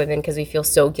difficult for women because we feel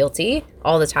so guilty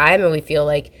all the time and we feel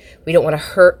like we don't want to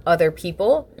hurt other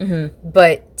people. Mm-hmm.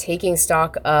 But taking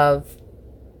stock of,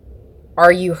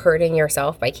 are you hurting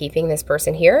yourself by keeping this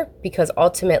person here? Because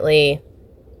ultimately,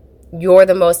 you're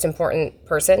the most important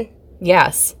person.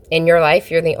 Yes. In your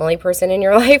life. You're the only person in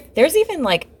your life. There's even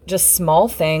like just small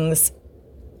things,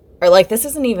 or like this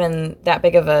isn't even that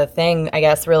big of a thing, I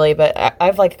guess, really, but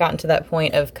I've like gotten to that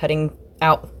point of cutting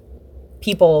out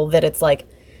people that it's like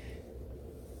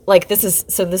this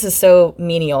is so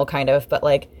menial kind of, but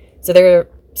like,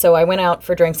 so I went out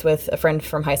for drinks with a friend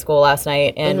from high school last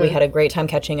night and we had a great time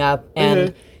catching up,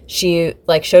 and she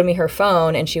like showed me her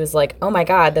phone and she was like, oh my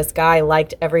God, this guy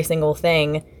liked every single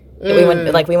thing that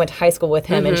we went to high school with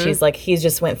him, and she's like, he's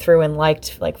just went through and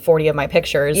liked like 40 of my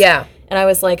pictures. Yeah. And I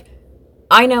was like,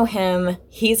 I know him.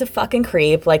 He's a fucking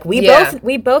creep. Like we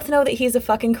both know that he's a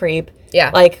fucking creep. Yeah.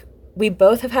 Like we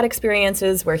both have had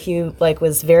experiences where he like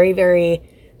was very, very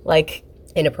like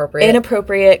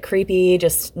inappropriate, creepy,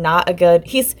 just not a good.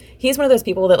 He's one of those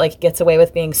people that like gets away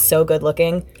with being so good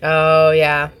looking. Oh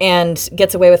yeah. And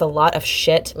gets away with a lot of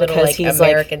shit little because like he's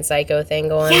American like, Psycho thing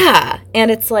going. Yeah.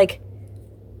 And it's like,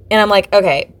 and I'm like,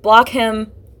 okay, block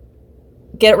him.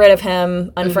 Get rid of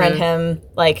him, unfriend him,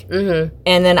 like, and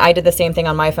then I did the same thing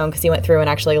on my phone because he went through and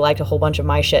actually liked a whole bunch of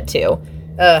my shit too.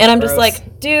 And I'm just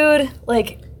like, dude,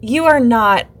 like, you are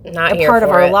not a part of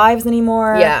our lives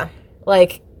anymore. Yeah.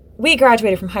 Like, we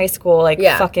graduated from high school, like,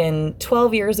 fucking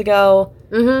 12 years ago.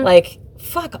 Like,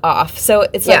 fuck off. So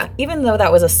it's like, even though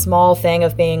that was a small thing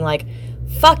of being like,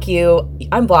 fuck you,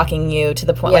 I'm blocking you to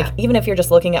the point, like, even if you're just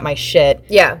looking at my shit.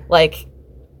 Yeah. Like,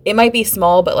 it might be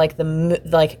small, but like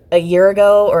a year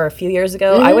ago or a few years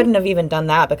ago, I wouldn't have even done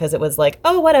that because it was like,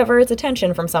 oh, whatever, it's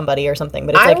attention from somebody or something.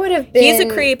 But it's like, he's a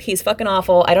creep, he's fucking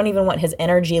awful. I don't even want his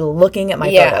energy looking at my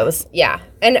photos. Yeah,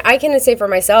 and I can say for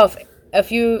myself,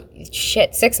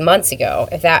 6 months ago,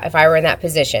 if I were in that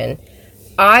position,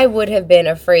 I would have been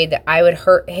afraid that I would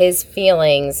hurt his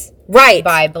feelings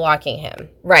by blocking him.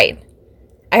 Right.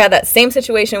 I had that same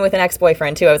situation with an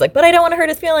ex-boyfriend, too. I was like, but I don't want to hurt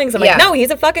his feelings. I'm like, no,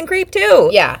 he's a fucking creep, too.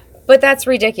 Yeah, but that's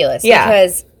ridiculous. Yeah.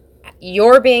 Because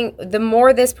the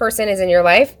more this person is in your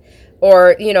life,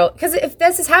 or, you know, because if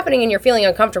this is happening and you're feeling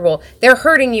uncomfortable, they're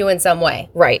hurting you in some way.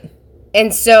 Right.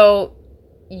 And so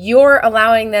you're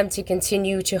allowing them to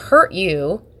continue to hurt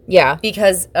you. Yeah.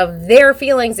 Because of their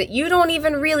feelings that you don't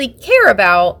even really care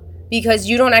about, because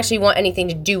you don't actually want anything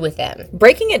to do with them.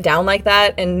 Breaking it down like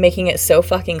that and making it so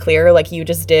fucking clear like you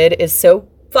just did is so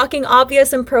fucking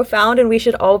obvious and profound, and we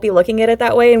should all be looking at it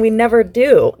that way, and we never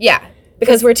do. Yeah.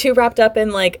 Because we're too wrapped up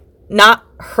in, like, not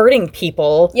hurting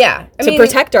people to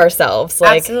protect ourselves.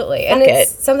 Like, absolutely. And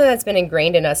it's something that's been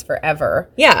ingrained in us forever.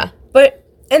 Yeah.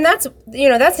 And that's, you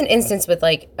know, that's an instance with,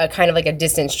 like, a kind of like a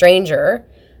distant stranger.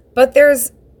 But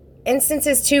there's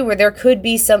instances too where there could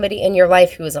be somebody in your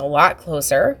life who is a lot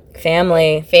closer.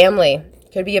 Family.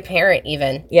 Could be a parent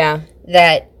even. Yeah.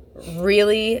 That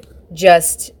really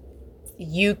just,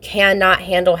 you cannot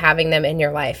handle having them in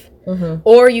your life. Mm-hmm.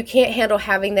 Or you can't handle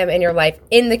having them in your life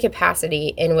in the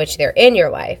capacity in which they're in your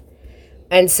life.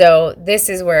 And so this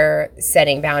is where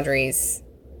setting boundaries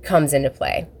comes into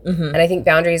play. Mm-hmm. And I think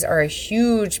boundaries are a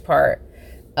huge part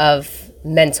of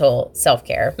mental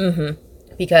self-care.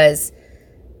 Mm-hmm. Because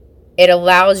it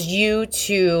allows you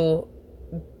to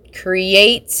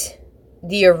create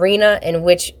the arena in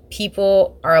which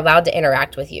people are allowed to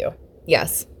interact with you.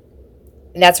 Yes.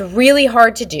 And that's really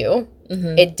hard to do.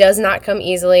 Mm-hmm. It does not come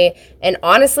easily. And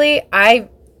honestly, I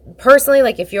personally,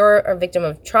 like, if you're a victim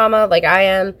of trauma like I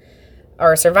am,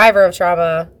 or a survivor of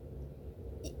trauma,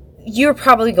 you're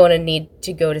probably going to need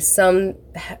to go to some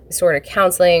sort of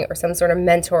counseling or some sort of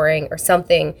mentoring or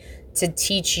something to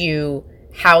teach you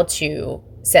how to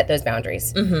set those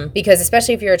boundaries. Mm-hmm. Because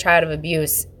especially if you're a child of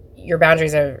abuse, your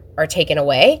boundaries are taken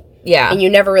away. Yeah. And you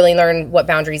never really learn what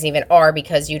boundaries even are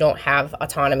because you don't have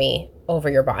autonomy over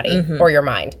your body or your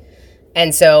mind.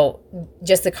 And so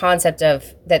just the concept of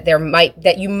that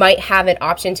you might have an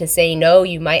option to say no,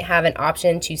 you might have an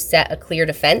option to set a clear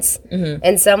defense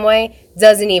in some way,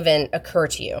 doesn't even occur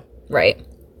to you. Right.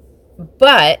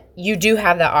 But you do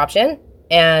have that option,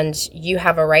 and you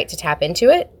have a right to tap into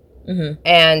it. Mm-hmm.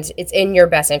 And it's in your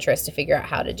best interest to figure out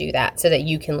how to do that so that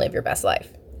you can live your best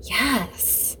life.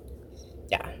 Yes.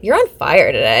 Yeah. You're on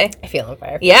fire today. I feel on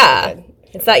fire. Yeah.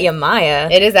 It's that Yamaya.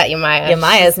 It is that Yamaya.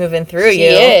 Yamaya's moving through you.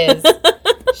 She is.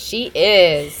 She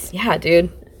is. Yeah,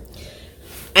 dude.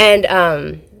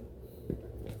 And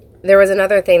there was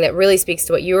another thing that really speaks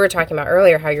to what you were talking about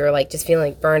earlier, how you were like just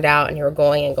feeling like burned out and you were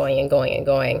going and going and going and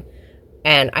going.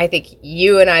 And I think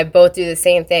you and I both do the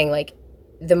same thing. Like,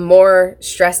 the more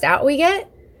stressed out we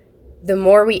get, the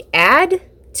more we add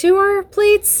to our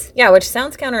plates. Yeah, which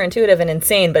sounds counterintuitive and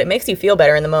insane, but it makes you feel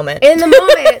better in the moment. In the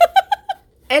moment.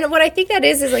 And what I think that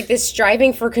is like this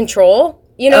striving for control.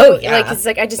 You know, like, it's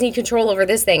like, I just need control over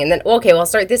this thing. And then, okay, well, I'll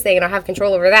start this thing and I'll have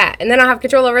control over that. And then I'll have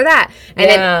control over that.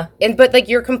 And but like,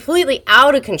 you're completely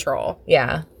out of control.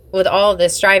 Yeah. With all of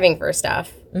this striving for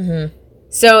stuff. Mm-hmm.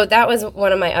 So that was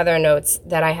one of my other notes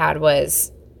that I had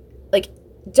was, like,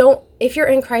 if you're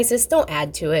in crisis, don't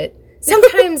add to it.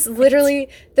 Sometimes literally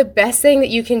the best thing that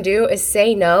you can do is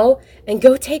say no and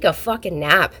go take a fucking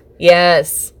nap.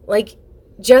 Yes. Like,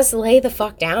 just lay the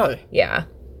fuck down. Yeah.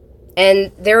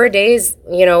 And there were days,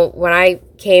 you know, when I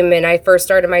came and I first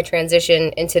started my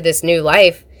transition into this new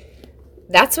life,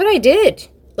 that's what I did.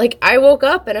 Like, I woke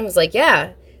up and I was like,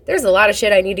 yeah, there's a lot of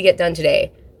shit I need to get done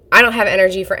today. I don't have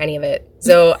energy for any of it.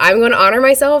 So I'm going to honor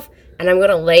myself and I'm going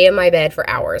to lay in my bed for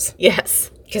hours. Yes.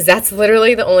 Because that's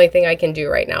literally the only thing I can do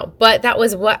right now. But that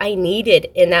was what I needed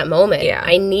in that moment. Yeah.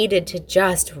 I needed to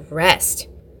just rest.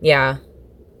 Yeah.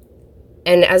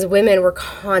 And as women, we're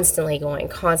constantly going,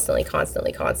 constantly.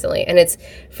 And it's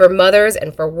for mothers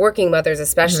and for working mothers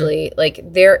especially, like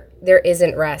there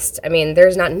isn't rest. I mean,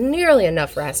 there's not nearly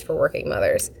enough rest for working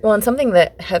mothers. Well, and something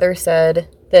that Heather said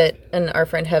and our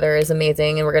friend Heather is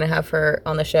amazing, and we're going to have her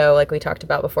on the show like we talked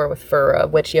about before for a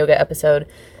witch yoga episode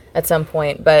at some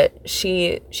point. But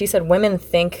she said women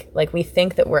think, like, we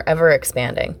think that we're ever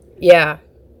expanding. Yeah.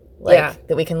 Like,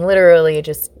 that we can literally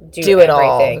just do it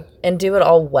all and do it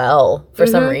all well for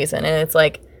some reason. And it's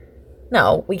like,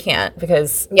 no, we can't,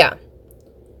 because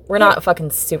we're not fucking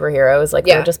superheroes. Like,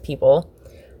 we're just people.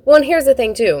 Well, and here's the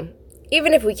thing, too.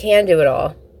 Even if we can do it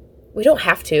all, we don't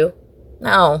have to.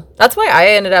 No. That's why I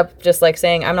ended up just, like,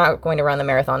 saying I'm not going to run the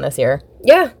marathon this year.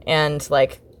 Yeah. And,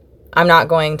 like, I'm not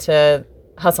going to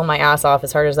hustle my ass off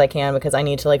as hard as I can because I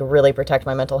need to, like, really protect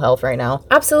my mental health right now.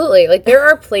 Absolutely. Like, there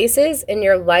are places in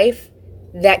your life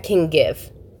that can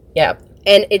give. Yeah.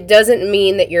 And it doesn't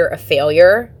mean that you're a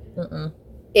failure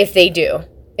if they do.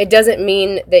 It doesn't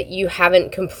mean that you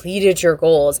haven't completed your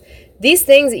goals. These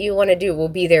things that you want to do will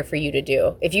be there for you to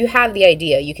do. If you have the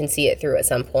idea, you can see it through at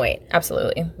some point.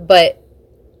 Absolutely. But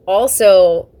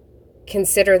also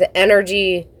consider the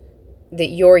energy that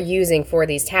you're using for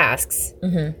these tasks.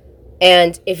 Mm-hmm.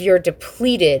 And if you're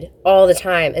depleted all the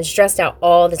time and stressed out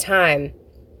all the time,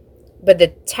 but the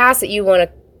task that you want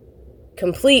to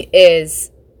complete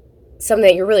is something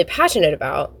that you're really passionate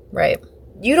about. Right.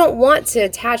 You don't want to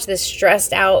attach this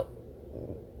stressed out,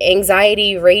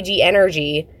 anxiety, ragey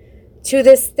energy to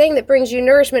this thing that brings you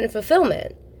nourishment and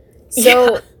fulfillment.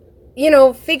 So, you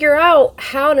know, figure out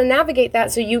how to navigate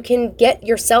that so you can get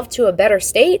yourself to a better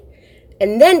state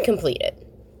and then complete it.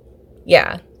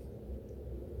 Yeah.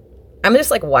 I'm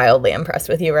just, like, wildly impressed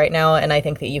with you right now, and I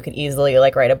think that you could easily,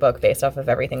 like, write a book based off of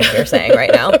everything that you're saying right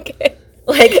now. Okay.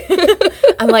 Like,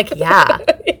 I'm like, yeah.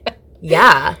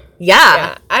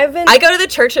 I go to the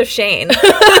Church of Shane.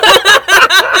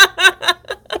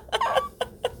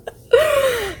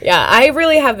 Yeah, I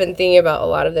really have been thinking about a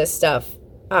lot of this stuff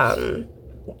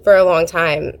for a long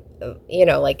time. You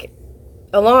know,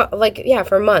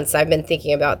 for months I've been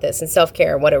thinking about this and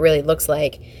self-care and what it really looks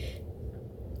like.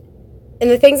 And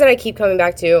the things that I keep coming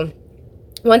back to,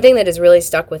 one thing that has really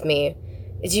stuck with me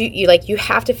is you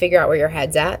have to figure out where your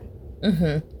head's at.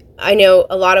 Mm-hmm. I know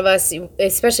a lot of us,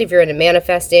 especially if you're into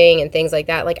manifesting and things like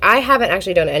that, like, I haven't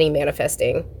actually done any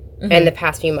manifesting in the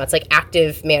past few months, like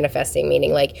active manifesting,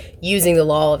 meaning like using the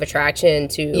law of attraction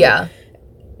to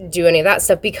do any of that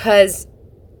stuff, because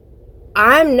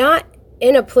I'm not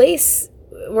in a place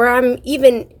where I'm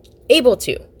even able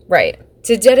to. Right.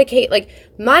 To dedicate, like,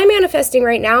 my manifesting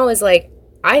right now is like,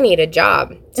 I need a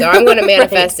job. So I'm going to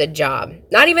manifest a job.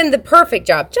 Not even the perfect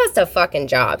job, just a fucking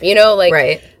job. You know, like,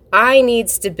 right. I need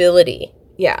stability.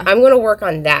 Yeah. I'm going to work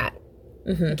on that.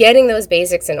 Mm-hmm. Getting those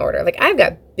basics in order. Like, I've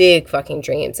got big fucking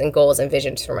dreams and goals and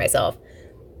visions for myself.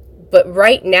 But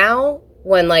right now,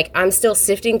 when, like, I'm still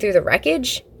sifting through the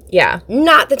wreckage,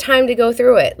 not the time to go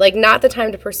through it. Like, not the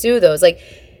time to pursue those. Like,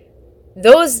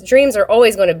 those dreams are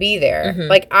always going to be there. Mm-hmm.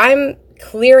 Like, I'm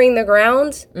clearing the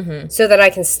ground so that I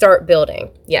can start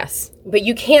building. Yes. But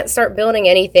you can't start building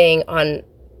anything on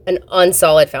an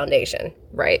unsolid foundation.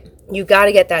 Right. You got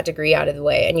to get that degree out of the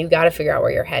way, and you got to figure out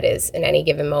where your head is in any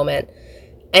given moment.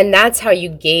 And that's how you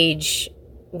gauge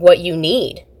what you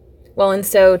need. Well, and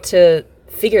so to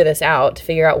figure this out, to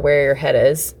figure out where your head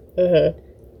is,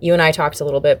 you and I talked a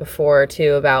little bit before,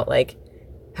 too, about, like,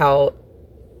 how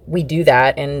we do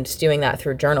that, and doing that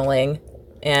through journaling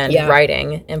and Yeah.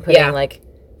 writing and putting Yeah. like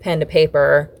pen to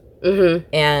paper Mm-hmm.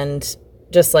 and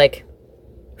just like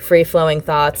free flowing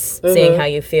thoughts, seeing how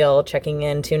you feel, checking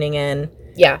in, tuning in.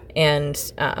 Yeah. And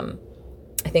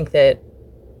I think that,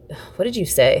 what did you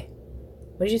say?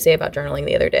 What did you say about journaling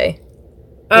the other day?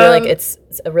 You were like, it's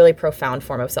a really profound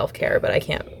form of self-care, but I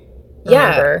can't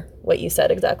remember what you said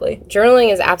exactly.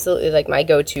 Journaling is absolutely like my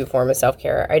go-to form of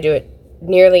self-care. I do it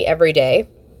nearly every day.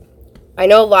 I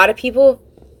know a lot of people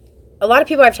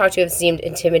I've talked to have seemed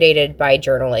intimidated by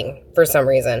journaling for some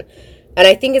reason. And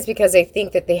I think it's because they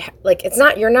think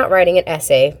that you're not writing an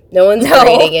essay. No one's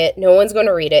reading it. No one's going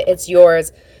to read it. It's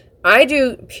yours. I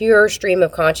do pure stream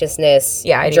of consciousness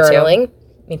Yeah, I do journaling. too.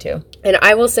 Me too. And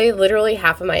I will say literally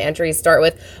half of my entries start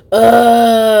with,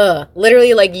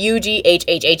 literally like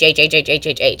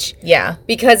UGHHHHHHHH. Yeah.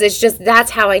 Because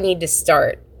that's how I need to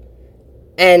start.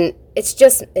 And it's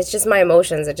just my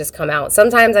emotions that just come out.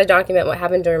 Sometimes I document what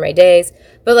happened during my days.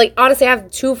 But like, honestly, I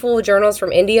have 2 full journals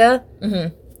from India.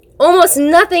 Mm-hmm. Almost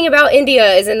nothing about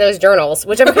India is in those journals,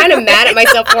 which I'm kind of mad at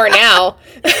myself for now.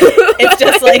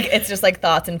 It's just like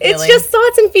thoughts and feelings. It's just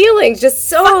thoughts and feelings. Just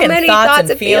so Fucking many thoughts thoughts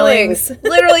and and feelings.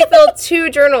 Literally filled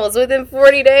 2 journals within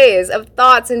 40 days of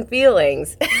thoughts and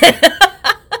feelings.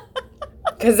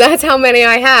 Because that's how many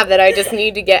I have that I just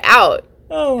need to get out.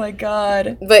 Oh my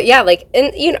God. But yeah,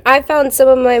 I found some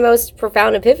of my most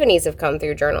profound epiphanies have come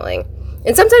through journaling.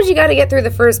 And sometimes you got to get through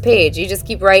the first page. You just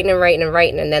keep writing and writing and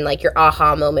writing, and then like your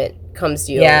aha moment comes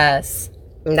to you. Yes.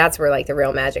 And that's where like the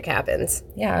real magic happens.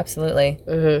 Yeah, absolutely.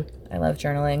 Mm-hmm. I love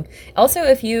journaling. Also,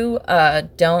 if you you're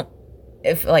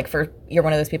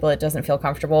one of those people that doesn't feel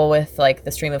comfortable with like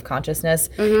the stream of consciousness,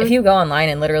 if you go online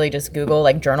and literally just Google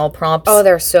like journal prompts. Oh,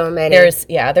 there's so many. There's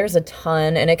a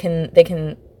ton, and they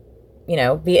can,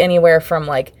 be anywhere from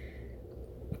like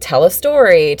tell a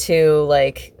story to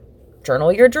like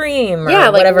journal your dream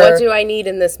or whatever. What do I need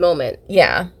in this moment?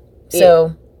 Yeah.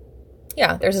 So,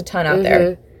 yeah, there's a ton out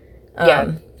there.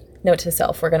 Note to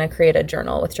self, we're going to create a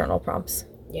journal with journal prompts.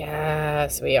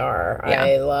 Yes, we are. Yeah.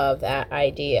 I love that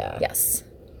idea. Yes.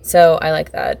 So, I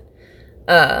like that.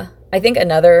 I think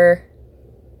you're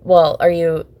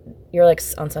like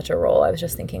on such a roll. I was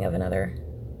just thinking of another.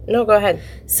 No, go ahead.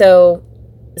 So,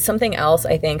 something else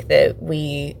I think that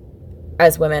we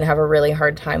as women have a really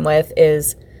hard time with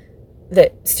is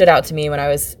that stood out to me when I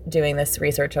was doing this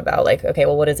research about like, okay,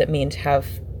 well, what does it mean to have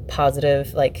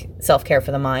positive like self-care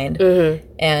for the mind? Mm-hmm.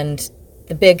 And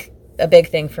a big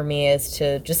thing for me is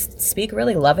to just speak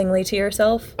really lovingly to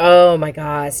yourself. Oh my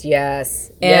gosh,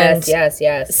 yes. And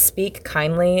yes. Speak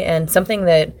kindly. And something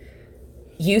that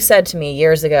you said to me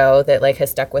years ago that like has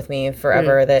stuck with me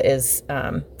forever, that is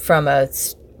from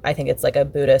I think it's like a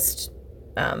Buddhist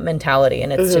mentality,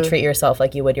 and it's to treat yourself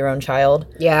like you would your own child.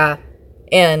 Yeah.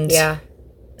 And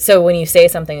so when you say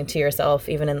something to yourself,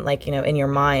 even in like, in your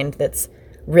mind, that's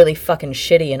really fucking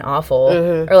shitty and awful,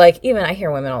 or like, even I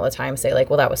hear women all the time say like,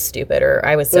 well, that was stupid, or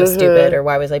I was so stupid, or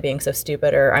why was I being so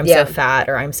stupid, or I'm so fat,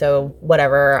 or I'm so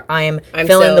whatever, I'm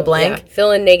filling the blank. Yeah.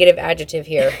 Fill in negative adjective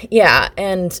here. Yeah.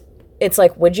 And it's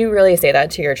like, would you really say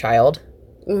that to your child?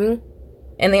 Mm-hmm.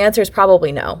 And the answer is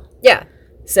probably no. Yeah.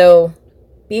 So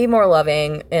be more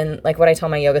loving, and like what I tell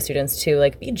my yoga students too,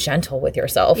 like be gentle with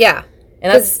yourself. Yeah.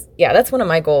 And that's one of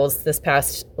my goals this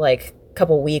past like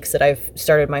couple weeks that I've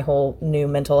started my whole new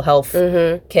mental health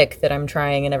kick that I'm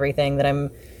trying and everything that I'm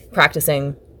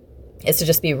practicing, is to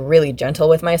just be really gentle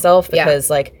with myself, because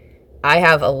like I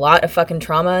have a lot of fucking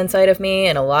trauma inside of me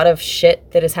and a lot of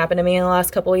shit that has happened to me in the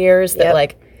last couple of years that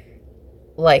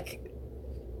like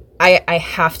I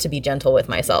have to be gentle with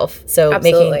myself. So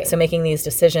making these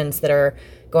decisions that are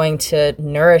going to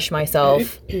nourish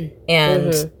myself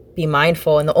and be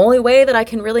mindful. And the only way that I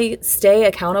can really stay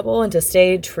accountable and to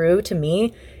stay true to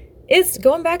me is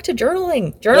going back to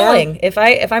journaling. Yeah.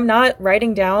 If I'm not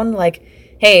writing down like,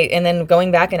 hey, and then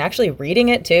going back and actually reading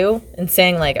it too and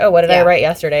saying like, oh, what did I write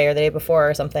yesterday or the day before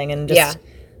or something, and just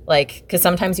like, because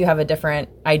sometimes you have a different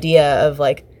idea of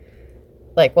like,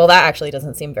 well, that actually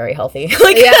doesn't seem very healthy.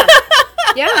 Like,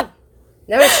 yeah.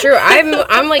 No, it's true.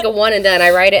 I'm like a one and done.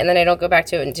 I write it and then I don't go back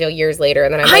to it until years later,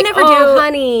 and then I never do,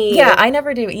 honey. Yeah, I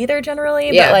never do either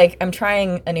generally. But like, I'm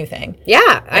trying a new thing.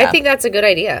 Yeah, I think that's a good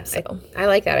idea. So. I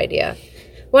like that idea.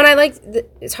 When I like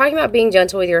talking about being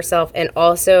gentle with yourself and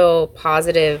also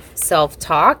positive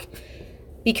self-talk,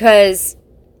 because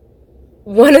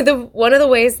one of the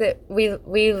ways that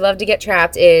we love to get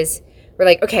trapped is we're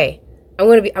like, okay, I'm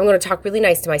gonna talk really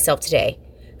nice to myself today.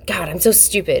 God, I'm so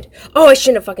stupid. Oh, I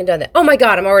shouldn't have fucking done that. Oh my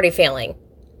God, I'm already failing.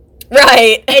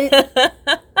 Right. And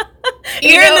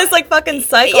You're in this like fucking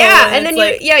cycle. Yeah, and then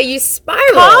you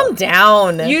spiral. Calm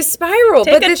down. You spiral.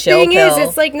 Take but a the chill thing is, pill.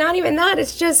 it's like not even that.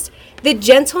 It's just the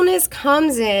gentleness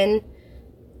comes in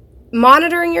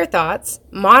monitoring your thoughts,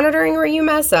 monitoring where you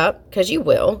mess up, because you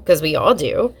will, because we all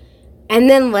do, and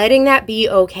then letting that be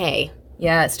okay.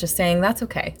 Yeah, it's just saying that's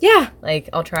okay. Yeah. Like,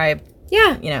 I'll try.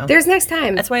 Yeah. You know. There's next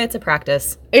time. That's why it's a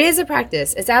practice. It is a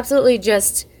practice. It's absolutely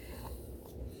just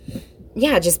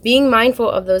being mindful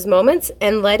of those moments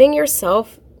and letting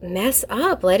yourself mess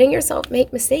up, letting yourself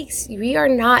make mistakes. We are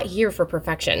not here for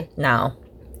perfection. No.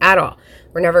 At all.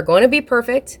 We're never going to be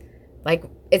perfect. Like,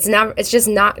 it's just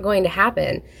not going to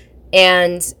happen.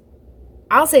 And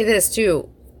I'll say this too.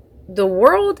 The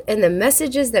world and the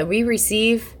messages that we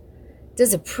receive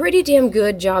does a pretty damn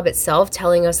good job itself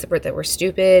telling us that we're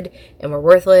stupid and we're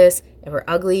worthless and we're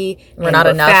ugly and we're not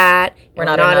enough. Fat and we're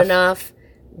not enough.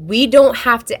 We don't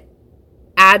have to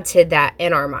add to that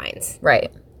in our minds.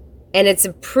 Right. And it's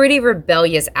a pretty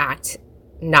rebellious act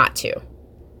not to.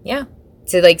 Yeah.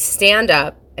 To like stand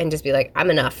up and just be like, I'm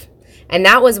enough. And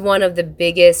that was one of the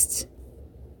biggest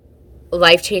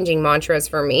life-changing mantras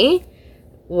for me,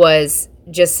 was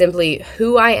just simply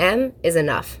who I am is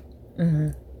enough.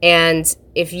 Mm-hmm. And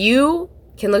if you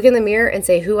can look in the mirror and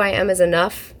say who I am is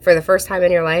enough for the first time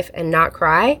in your life and not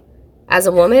cry as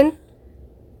a woman,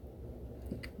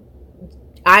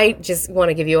 I just want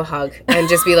to give you a hug and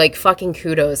just be like, fucking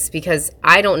kudos, because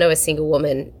I don't know a single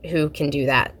woman who can do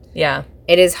that. Yeah.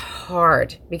 It is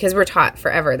hard because we're taught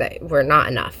forever that we're not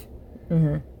enough.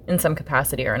 Mm-hmm. In some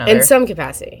capacity or another. In some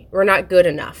capacity. We're not good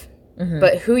enough. Mm-hmm.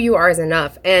 But who you are is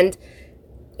enough. And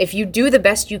if you do the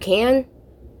best you can,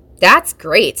 that's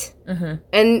great. Mm-hmm.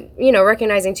 And,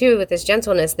 recognizing too with this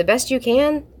gentleness, the best you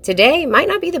can today might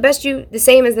not be the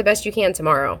same as the best you can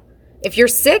tomorrow. If you're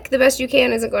sick, the best you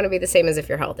can isn't going to be the same as if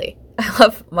you're healthy. I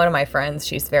love one of my friends.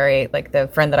 She's very, like, the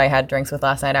friend that I had drinks with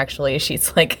last night, actually.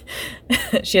 She's like,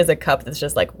 she has a cup that's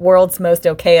just like, world's most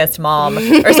okayest mom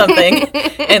or something.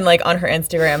 And, like, on her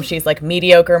Instagram, she's like,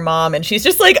 mediocre mom. And she's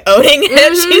just, like, owning it.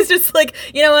 Mm-hmm. She's just like,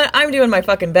 you know what? I'm doing my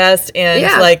fucking best. And,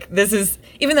 like, this is,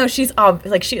 even though she's,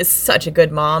 like, she is such a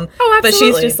good mom. Oh,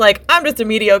 absolutely. But she's just like, I'm just a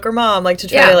mediocre mom. Like, to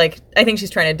try to, like, I think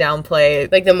she's trying to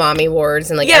downplay. Like, the mommy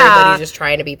wars and, like, everybody's just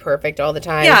trying to be perfect all the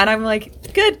time. Yeah, and I'm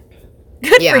like, good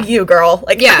for you, girl.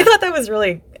 Like, I thought that was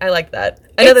really, I like that.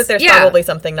 I know that there's probably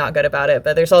something not good about it,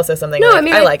 but there's also something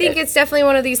I think it's definitely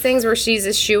one of these things where she's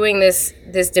eschewing this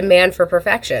demand for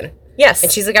perfection. Yes. And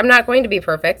she's like, I'm not going to be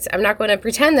perfect. I'm not going to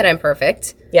pretend that I'm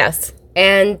perfect. Yes.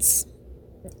 And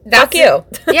fuck you.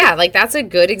 Yeah, like, that's a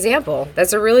good example.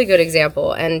 That's a really good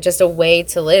example, and just a way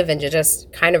to live and to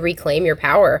just kind of reclaim your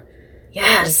power.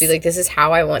 Yes. Just be like, this is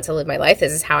how I want to live my life.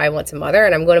 This is how I want to mother,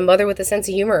 and I'm going to mother with a sense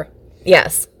of humor.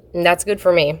 Yes. And that's good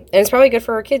for me. And it's probably good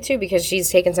for her kid, too, because she's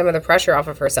taken some of the pressure off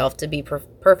of herself to be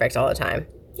perfect all the time.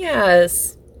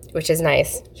 Yes. Which is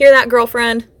nice. Hear that,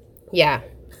 girlfriend? Yeah.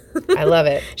 I love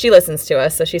it. She listens to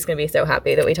us, so she's going to be so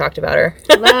happy that we talked about her.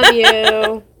 Love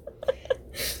you.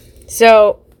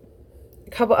 So, a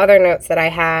couple other notes that I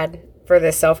had for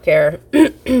this self-care.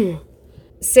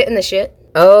 Sit in the shit.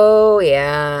 Oh,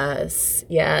 yes.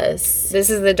 Yes. This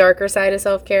is the darker side of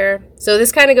self-care. So this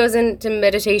kind of goes into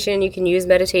meditation. You can use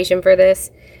meditation for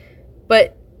this.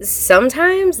 But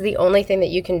sometimes the only thing that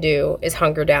you can do is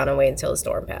hunker down and wait until the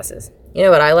storm passes. You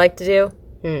know what I like to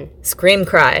do? Scream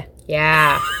cry.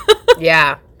 Yeah.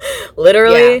 Yeah.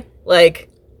 Literally, like,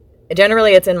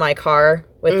 generally it's in my car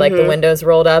with, like, the windows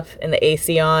rolled up and the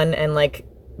AC on and, like,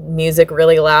 music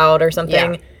really loud or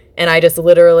something. Yeah. And I just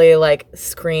literally, like,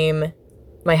 scream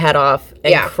my head off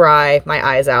and cry my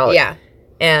eyes out. Yeah.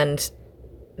 And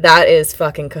that is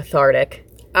fucking cathartic.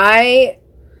 I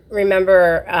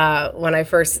remember when I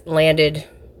first landed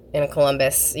in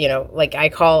Columbus, like, I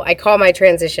call my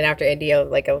transition after India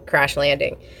like a crash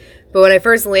landing. But when I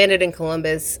first landed in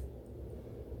Columbus,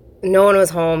 no one was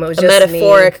home. It was just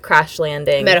metaphoric me. Crash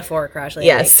landing. Metaphoric crash landing.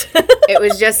 Yes. It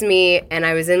was just me, and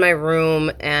I was in my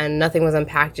room, and nothing was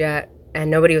unpacked yet, and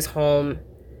nobody was home.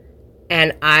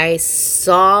 And I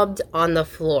sobbed on the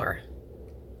floor.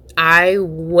 I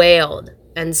wailed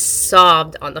and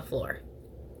sobbed on the floor.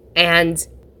 And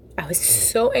I was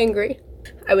so angry.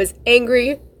 I was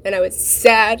angry, and I was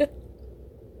sad.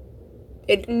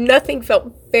 Nothing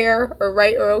felt fair or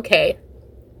right or okay.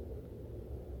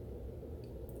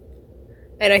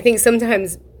 And I think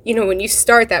sometimes, when you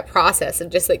start that process of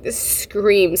just like this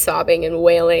scream, sobbing and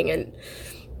wailing and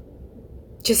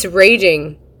just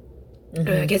raging,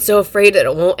 I get so afraid that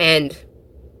it won't end.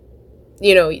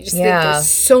 You just think there's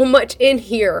so much in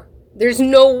here. There's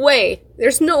no way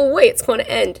it's going to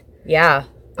end. Yeah.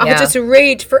 I'll just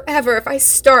rage forever. If I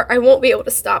start, I won't be able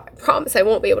to stop. I promise I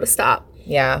won't be able to stop.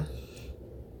 Yeah.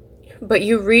 But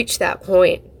you reach that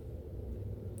point.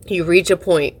 You reach a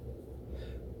point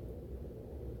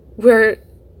where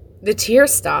the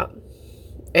tears stop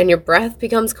and your breath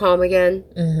becomes calm again.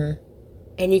 Mm-hmm.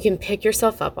 And you can pick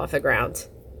yourself up off the ground.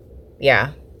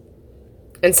 Yeah.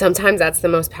 And sometimes that's the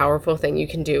most powerful thing you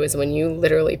can do, is when you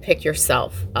literally pick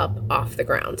yourself up off the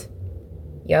ground.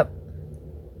 Yep.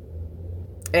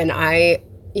 And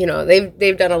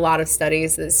they've done a lot of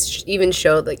studies that even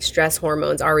showed like stress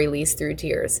hormones are released through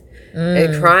tears.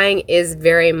 And crying is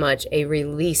very much a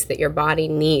release that your body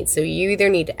needs. So you either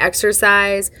need to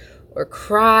exercise or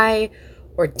cry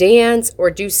or dance or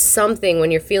do something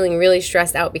when you're feeling really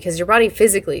stressed out, because your body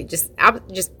physically, just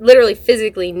literally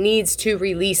physically needs to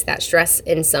release that stress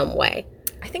in some way.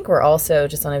 I think we're also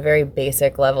just on a very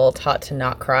basic level taught to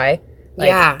not cry. Like,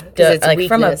 yeah, because it's like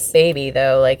weakness. From a baby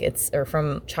though, like or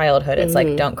from childhood, it's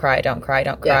like don't cry, don't cry,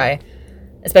 don't cry.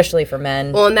 Especially for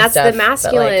men. Well, and that's stuff, the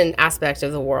masculine aspect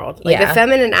of the world. Like Yeah. the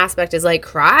feminine aspect is like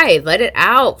cry, let it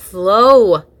out,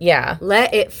 flow. Yeah.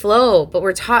 Let it flow. But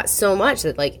we're taught so much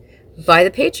that like by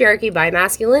the patriarchy, by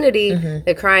masculinity,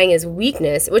 that crying is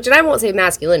weakness, which, and I won't say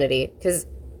masculinity, because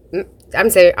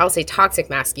I'll say toxic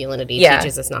masculinity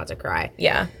teaches us not to cry.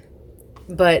 Yeah.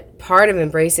 But part of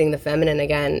embracing the feminine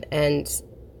again and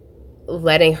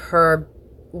letting her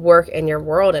work in your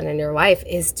world and in your life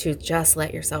is to just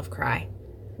let yourself cry.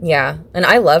 Yeah. And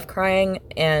I love crying,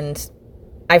 and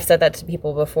I've said that to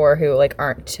people before who like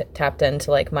aren't tapped into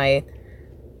like my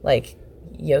like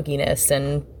yoginess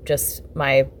and just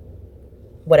my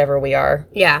whatever we are.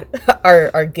 Yeah.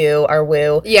 our goo, our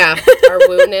woo. Yeah. Our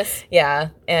woo-ness. Yeah.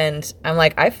 And I'm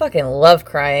like, I fucking love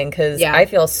crying because I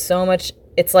feel so much.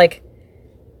 It's like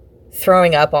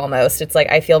throwing up almost. It's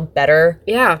like I feel better.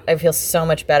 Yeah. I feel so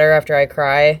much better after I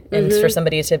cry. And for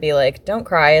somebody to be like, don't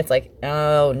cry, it's like,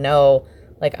 oh no.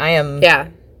 Like I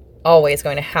am always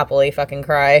going to happily fucking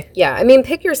cry. Yeah. I mean,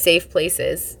 pick your safe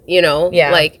places, you know?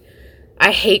 Yeah. Like,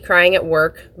 I hate crying at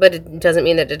work, but it doesn't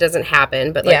mean that it doesn't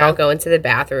happen. But like I'll go into the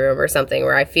bathroom or something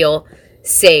where I feel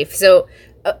safe. So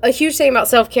a huge thing about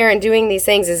self-care and doing these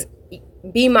things is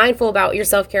be mindful about your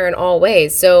self-care in all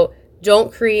ways. So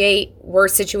don't create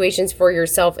worse situations for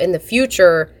yourself in the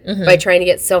future by trying to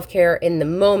get self-care in the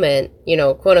moment, you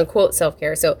know, quote unquote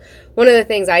self-care. So one of the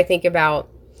things I think about,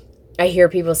 I hear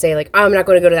people say like, oh, I'm not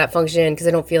going to go to that function because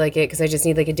I don't feel like it, because I just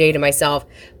need like a day to myself.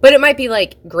 But it might be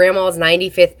like grandma's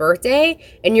 95th birthday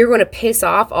and you're going to piss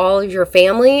off all of your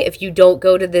family if you don't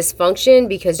go to this function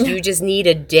because you just need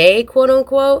a day, quote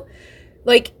unquote.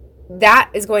 Like that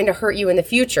is going to hurt you in the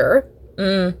future.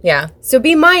 Yeah. So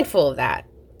be mindful of that.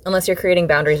 Unless you're creating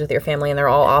boundaries with your family and they're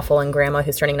all awful and grandma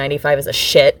who's turning 95 is a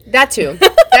shit. That too.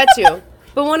 That too.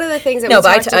 But one of the things that we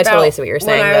talked about I totally see what you're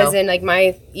saying, when I was in like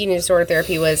my eating disorder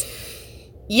therapy was,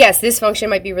 yes, this function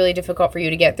might be really difficult for you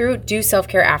to get through. Do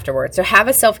self-care afterwards. So have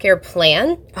a self-care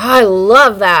plan. Oh, I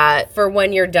love that. For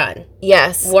when you're done.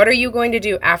 Yes. What are you going to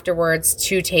do afterwards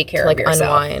to take care of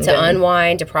yourself?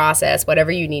 Unwind, to process,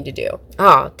 whatever you need to do.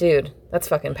 Oh, dude. That's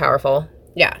fucking powerful.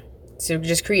 Yeah. So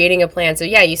just creating a plan. So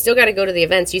yeah, you still got to go to the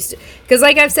events. Because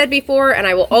like I've said before, and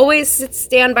I will always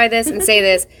stand by this and say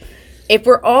this, if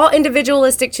we're all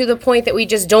individualistic to the point that we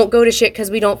just don't go to shit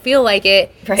because we don't feel like it,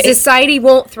 society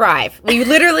won't thrive. We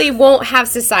literally won't have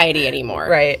society anymore.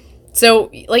 Right.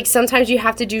 So, like, sometimes you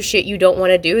have to do shit you don't want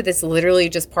to do. That's literally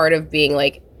just part of being,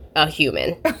 like, a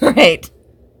human. Right.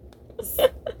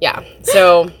 Yeah.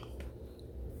 So,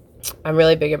 I'm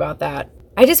really big about that.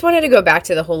 I just wanted to go back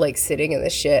to the whole, like, sitting in the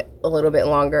shit a little bit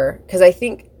longer. Because I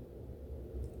think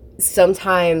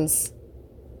sometimes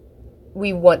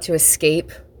we want to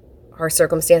escape our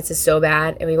circumstances so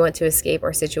bad, and we want to escape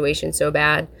our situation so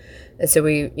bad. And so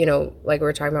we, you know, like we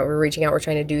were talking about, we're reaching out, we're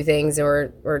trying to do things,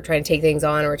 or we're trying to take things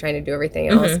on, or we're trying to do everything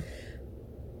else.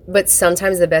 But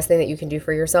sometimes the best thing that you can do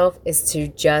for yourself is to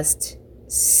just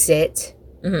sit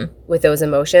with those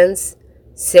emotions,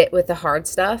 sit with the hard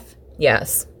stuff.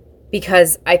 Yes.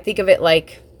 Because I think of it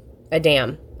like a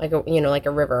dam, like a, you know, like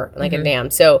a river, like a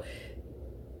dam. So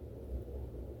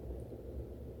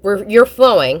you're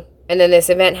flowing, and then this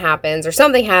event happens or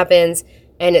something happens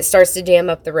and it starts to dam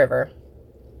up the river.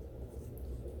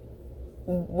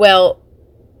 Well,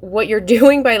 what you're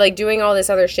doing by like doing all this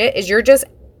other shit is you're just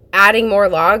adding more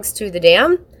logs to the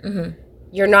dam.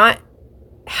 You're not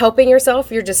helping yourself.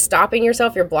 You're just stopping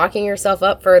yourself. You're blocking yourself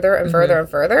up further and further and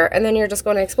further. And then you're just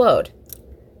going to explode.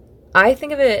 I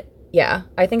think of it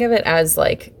as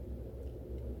like,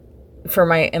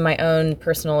 in my own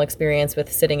personal experience with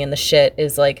sitting in the shit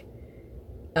is like,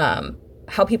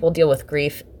 how people deal with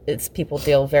grief it's people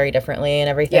deal very differently and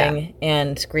everything,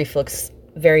 and grief looks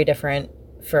very different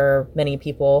for many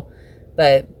people.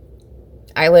 But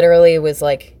I literally was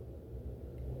like,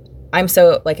 I'm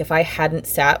so, like, if I hadn't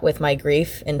sat with my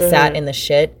grief and sat in the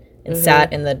shit and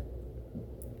sat in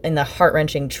the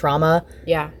heart-wrenching trauma,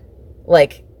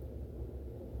 like,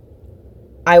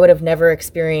 I would have never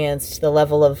experienced the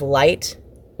level of light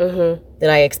that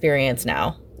I experience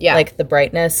now. Yeah. Like, the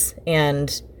brightness and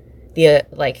the,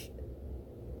 like,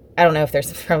 I don't know if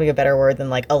there's probably a better word than,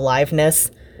 like,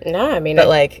 aliveness. No, I mean... But,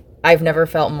 like, I've never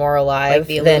felt more alive like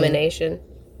the illumination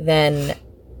than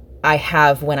I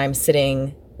have when I'm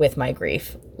sitting with my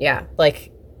grief. Yeah.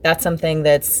 Like, that's something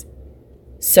that's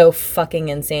so fucking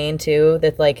insane, too,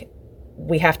 that, like,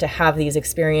 we have to have these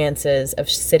experiences of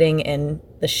sitting in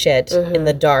the shit in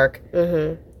the dark.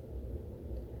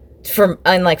 For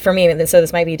me, so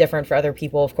this might be different for other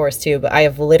people, of course, too, but I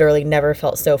have literally never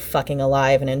felt so fucking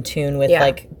alive and in tune with,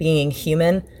 like, being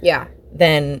human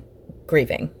than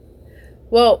grieving.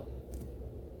 Well,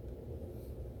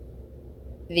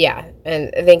 yeah,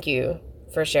 and thank you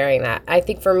for sharing that. I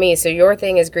think for me, so your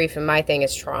thing is grief and my thing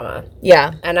is trauma.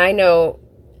 Yeah. And I know...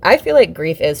 I feel like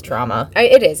grief is trauma.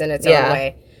 It is in its own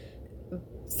way.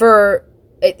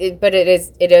 But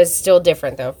it is still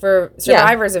different, though. For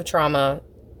survivors of trauma,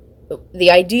 the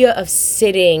idea of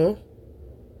sitting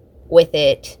with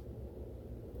it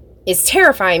is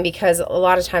terrifying because a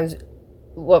lot of times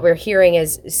what we're hearing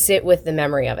is sit with the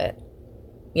memory of it.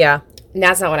 Yeah. And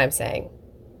that's not what I'm saying.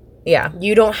 Yeah.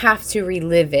 You don't have to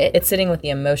relive it. It's sitting with the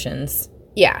emotions.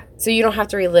 Yeah. So you don't have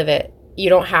to relive it. You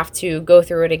don't have to go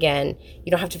through it again.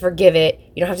 You don't have to forgive it.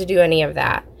 You don't have to do any of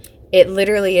that. It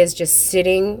literally is just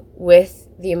sitting with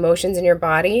the emotions in your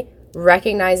body,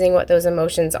 recognizing what those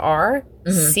emotions are,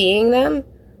 seeing them,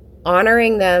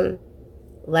 honoring them,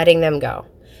 letting them go.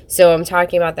 So I'm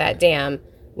talking about that dam.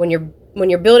 When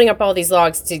you're building up all these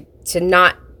logs to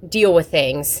not deal with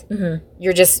things,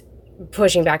 you're just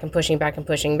pushing back and pushing back and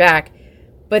pushing back.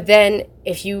 But then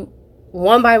if you,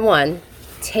 one by one,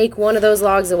 take one of those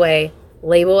logs away,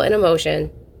 label an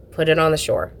emotion, put it on the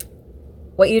shore.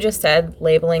 What you just said,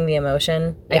 labeling the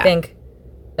emotion, I think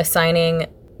assigning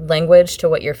language to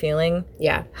what you're feeling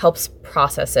helps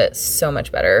process it so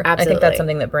much better. Absolutely. I think that's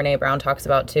something that Brené Brown talks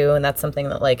about too, and that's something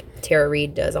that, like, Tara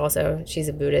Reid does also. She's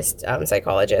a Buddhist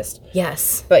psychologist.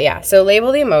 Yes. But yeah, so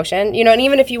label the emotion, and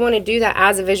even if you want to do that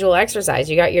as a visual exercise,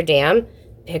 you got your dam,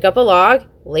 pick up a log,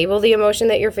 label the emotion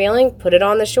that you're feeling, put it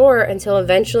on the shore until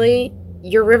eventually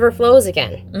your river flows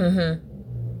again.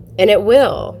 And it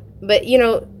will. But,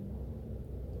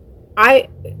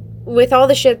 with all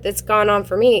the shit that's gone on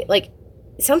for me, like,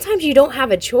 sometimes you don't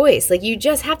have a choice. Like, you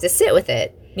just have to sit with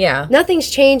it. Yeah. Nothing's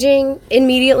changing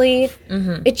immediately.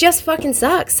 It just fucking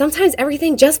sucks. Sometimes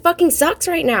everything just fucking sucks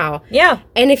right now. Yeah.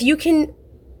 And if you can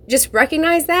just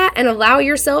recognize that and allow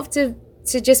yourself to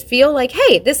just feel like,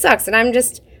 hey, this sucks, and I'm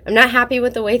not happy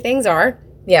with the way things are.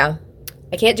 Yeah.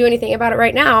 I can't do anything about it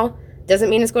right now. Doesn't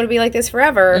mean it's going to be like this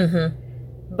forever.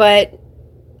 But,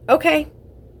 okay.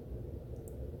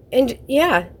 And,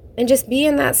 and just be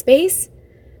in that space,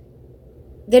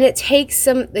 then it takes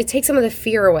some of the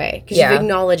fear away because you've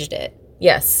acknowledged it.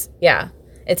 Yes. Yeah.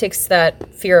 It takes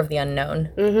that fear of the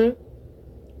unknown.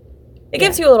 It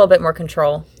gives you a little bit more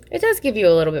control. It does give you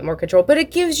a little bit more control, but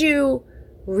it gives you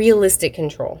realistic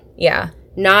control. Yeah.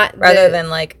 Not rather than,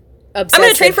 like, obsessive. I'm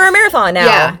going to train for a marathon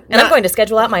now, and I'm going to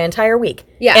schedule out my entire week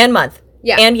and month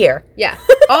and year. Yeah.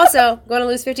 Also, going to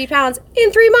lose 50 pounds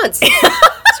in 3 months.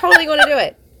 Totally going to do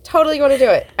it. Totally going to do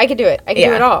it. I could do it. I can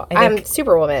do it all. I'm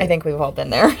Superwoman. I think we've all been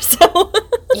there. So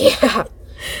yeah.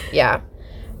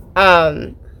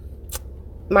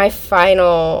 My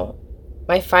final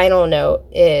note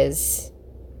is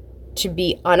to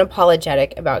be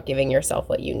unapologetic about giving yourself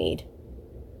what you need.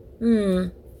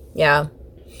 Yeah.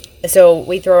 So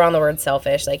we throw around the word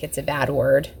selfish like it's a bad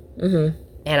word. And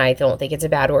I don't think it's a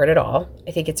bad word at all.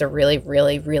 I think it's a really,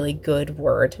 really, really good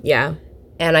word. Yeah.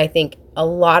 And I think a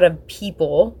lot of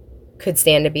people could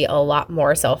stand to be a lot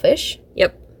more selfish.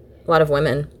 Yep. A lot of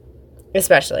women.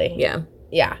 Especially. Yeah.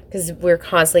 Yeah. Because we're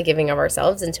constantly giving of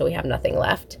ourselves until we have nothing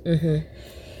left.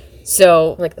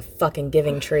 So. Like the fucking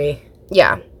giving tree.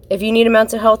 Yeah. If you need a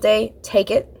mental health day, take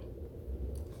it.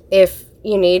 If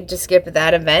you need to skip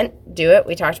that event, do it.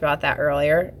 We talked about that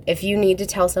earlier. If you need to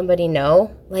tell somebody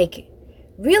no, like,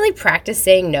 really practice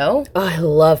saying no. Oh, I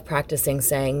love practicing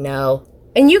saying no.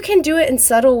 And you can do it in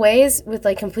subtle ways with,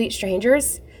 like, complete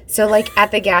strangers. So, like,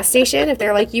 at the gas station, if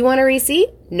they're like, you want a receipt?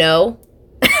 No.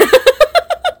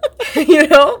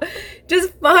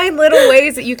 Just find little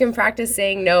ways that you can practice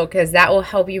saying no, because that will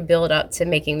help you build up to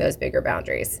making those bigger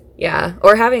boundaries. Yeah.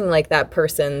 Or having, like, that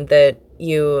person that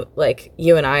you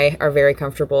and I are very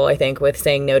comfortable, I think, with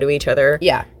saying no to each other.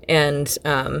 Yeah. And,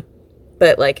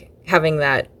 but like having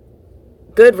that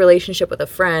good relationship with a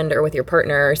friend or with your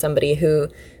partner or somebody who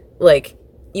like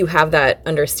you have that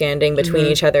understanding between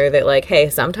each other that like, hey,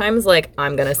 sometimes like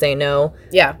I'm going to say no.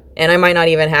 Yeah. And I might not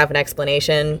even have an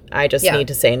explanation. I just need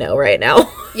to say no right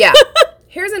now. Yeah.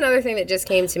 Here's another thing that just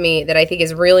came to me that I think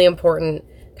is really important.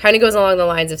 Kind of goes along the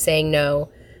lines of saying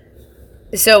no.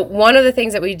 So one of the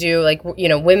things that we do, like, you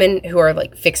know, women who are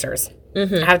like fixers,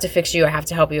 I have to fix you, I have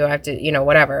to help you, I have to, you know,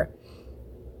 whatever.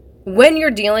 When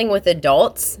you're dealing with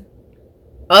adults,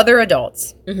 other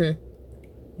adults,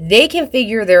 they can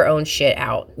figure their own shit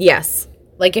out. Yes.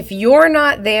 Like, if you're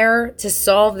not there to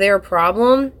solve their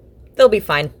problem, They'll be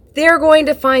fine. they're going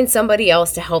to find somebody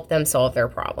else to help them solve their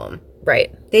problem.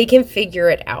 Right. They can figure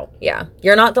it out. Yeah.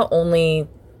 You're not the only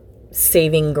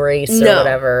saving grace or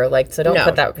whatever. Like, so don't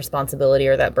put that responsibility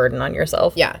or that burden on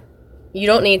yourself. Yeah. You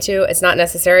don't need to. It's not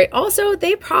necessary. Also,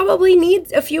 they probably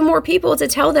need a few more people to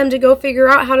tell them to go figure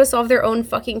out how to solve their own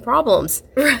fucking problems.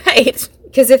 Right.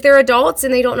 Because if they're adults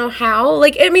and they don't know how,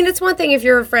 like, I mean, it's one thing if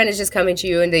your friend is just coming to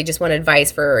you and they just want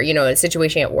advice for, you know, a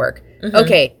situation at work.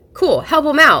 Okay, cool. Help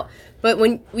them out. But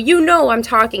when, you know, I'm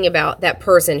talking about that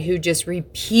person who just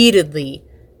repeatedly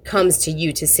comes to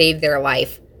you to save their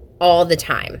life all the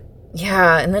time.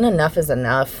 Yeah. And then enough is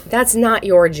enough. That's not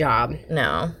your job.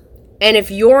 No. And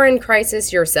if you're in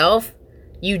crisis yourself,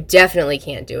 you definitely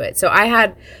can't do it. So I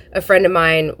had a friend of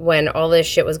mine when all this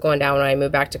shit was going down when I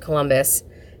moved back to Columbus.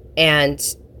 And,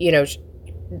 you know,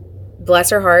 bless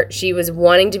her heart, she was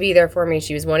wanting to be there for me.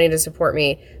 She was wanting to support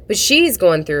me. But she's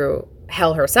going through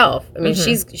hell herself. I mean,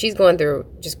 she's going through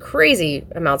just crazy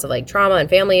amounts of, like, trauma and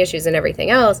family issues and everything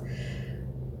else.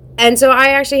 And so I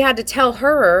actually had to tell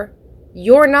her,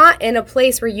 you're not in a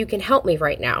place where you can help me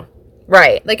right now.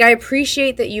 Right. Like, I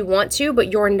appreciate that you want to,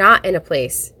 but you're not in a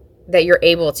place that you're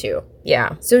able to.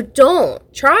 Yeah. So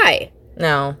don't try.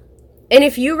 No. And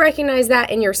if you recognize that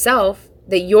in yourself,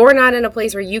 that you're not in a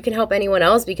place where you can help anyone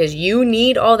else because you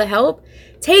need all the help,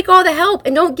 take all the help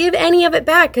and don't give any of it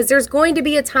back, because there's going to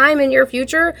be a time in your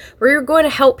future where you're going to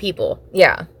help people.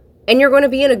 Yeah. And you're going to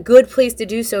be in a good place to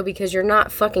do so because you're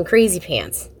not fucking crazy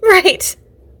pants. Right.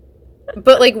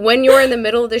 But, like, when you're in the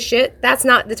middle of this shit, that's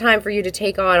not the time for you to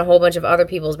take on a whole bunch of other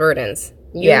people's burdens.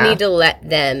 You need to let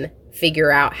them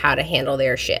figure out how to handle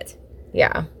their shit.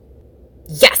 Yeah.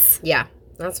 Yes. Yeah,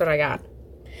 that's what I got.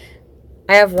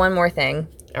 I have one more thing.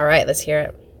 All right, let's hear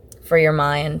it. For your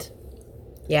mind.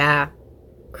 Yeah.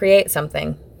 Create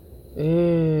something.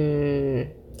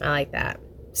 I like that.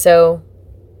 So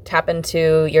tap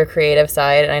into your creative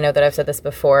side. And I know that I've said this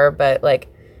before, but like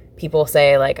people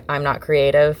say like, I'm not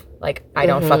creative. Like, I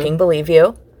don't fucking believe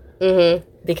you.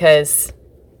 Because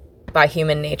by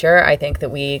human nature, I think that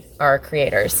we are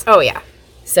creators. Oh, yeah.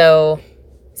 So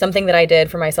something that I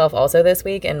did for myself also this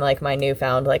week, and like my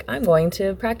newfound, like, I'm going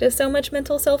to practice so much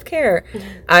mental self-care.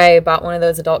 I bought one of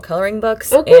those adult coloring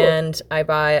books, and I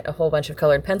bought a whole bunch of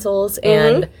colored pencils,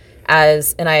 and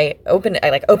I opened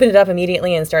it up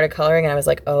immediately and started coloring, and I was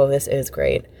like, oh, this is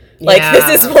great. Like,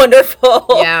 this is wonderful.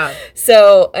 Yeah.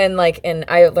 So, and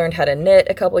I learned how to knit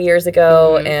a couple years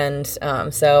ago, and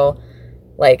so,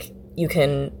 like, you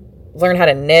can learn how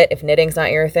to knit if knitting's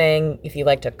not your thing. If you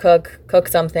like to cook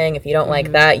something. If you don't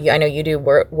like that, I know you do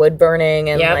wood burning,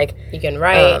 and like you can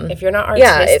write. If you're not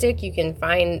artistic, you can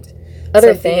find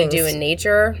other something things to do in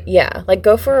nature. Yeah, like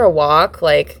go for a walk.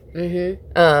 Like, you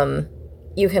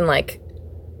can like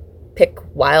pick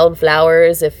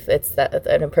wildflowers if it's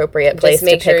an appropriate place to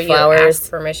pick flowers. Just make sure you ask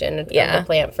permission of the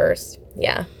plant first.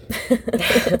 Yeah.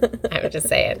 I'm just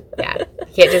saying. Yeah,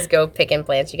 you can't just go picking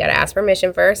plants. You got to ask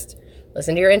permission first.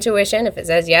 Listen to your intuition. If it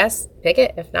says yes, pick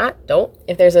it. If not, don't.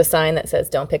 If there's a sign that says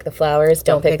don't pick the flowers,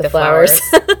 don't pick the flowers.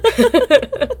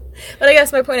 But I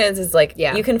guess my point is like,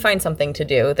 you can find something to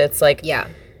do that's like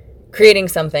creating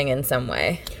something in some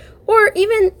way. Or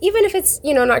even if it's,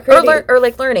 not creating. Or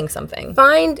like learning something.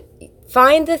 Find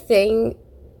the thing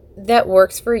that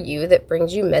works for you that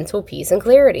brings you mental peace and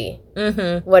clarity.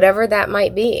 Whatever that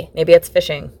might be. Maybe it's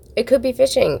fishing. It could be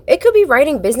fishing. It could be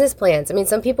writing business plans. I mean,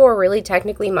 some people are really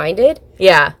technically minded.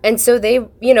 Yeah. And so they,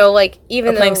 like,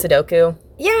 even playing Sudoku.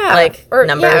 Yeah. Like, or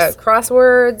numbers. Yeah,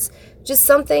 crosswords. Just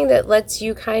something that lets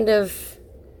you kind of...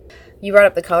 You brought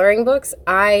up the coloring books.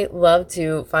 I love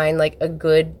to find, like, a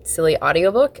good, silly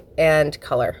audiobook and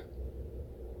color.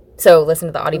 So listen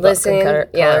to the audiobook and color.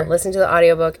 Yeah, listen to the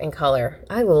audiobook and color.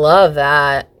 I love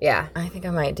that. Yeah. I think I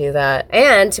might do that.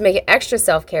 And to make it extra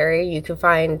self-care, you can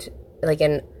find... like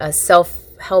a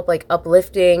self-help, like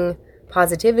uplifting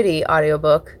positivity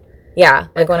audiobook. Yeah,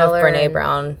 like one of Brene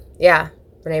Brown. Yeah.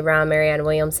 Brene Brown, Marianne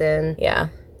Williamson, Yeah.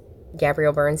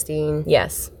 Gabrielle Bernstein.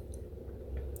 Yes.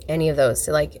 Any of those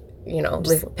to like,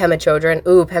 with Pema Chodron.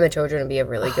 Ooh, Pema Chodron would be a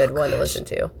really good one to listen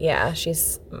to. Yeah,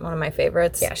 she's one of my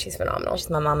favorites. Yeah, she's phenomenal. She's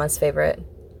my mama's favorite.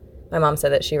 My mom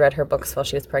said that she read her books while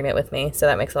she was pregnant with me, so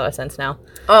that makes a lot of sense now.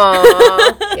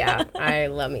 Aww. Yeah, I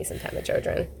love me some Pema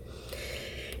Chodron.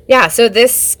 Yeah, so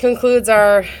this concludes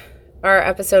our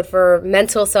episode for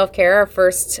mental self-care, our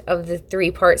first of the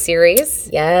 3-part series.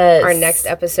 Yes. Our next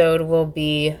episode will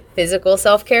be physical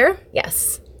self-care.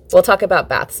 Yes. We'll talk about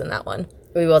baths in that one.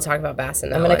 We will talk about baths in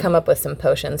that I'm going to come up with some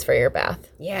potions for your bath.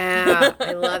 Yeah,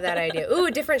 I love that idea. Ooh,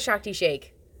 different Shakti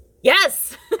shake.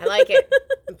 Yes! I like it.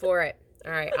 I'm for it.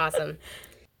 All right, awesome.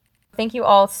 Thank you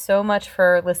all so much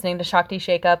for listening to Shakti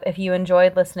Shake Up. If you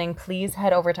enjoyed listening, please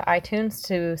head over to iTunes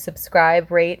to subscribe,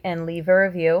 rate, and leave a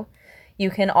review. You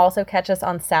can also catch us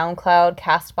on SoundCloud,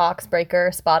 CastBox,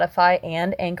 Breaker, Spotify,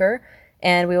 and Anchor,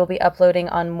 and we will be uploading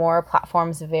on more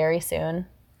platforms very soon.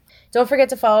 Don't forget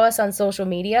to follow us on social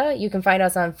media. You can find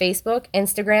us on Facebook,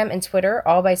 Instagram, and Twitter,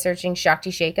 all by searching Shakti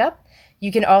Shakeup.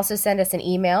 You can also send us an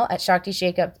email at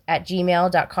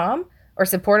shaktishakeup@gmail.com or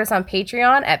support us on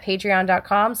Patreon at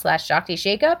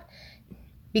patreon.com/ShaktiShakeup.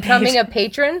 Becoming a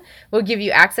patron will give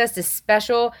you access to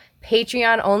special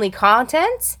Patreon-only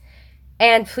content.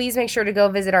 And please make sure to go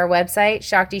visit our website,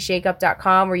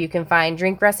 shaktishakeup.com, where you can find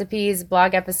drink recipes,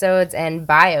 blog episodes, and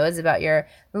bios about your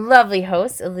lovely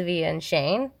hosts, Olivia and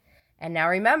Shane. And now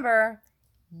remember,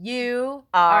 you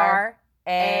are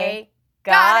a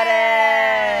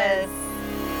goddess.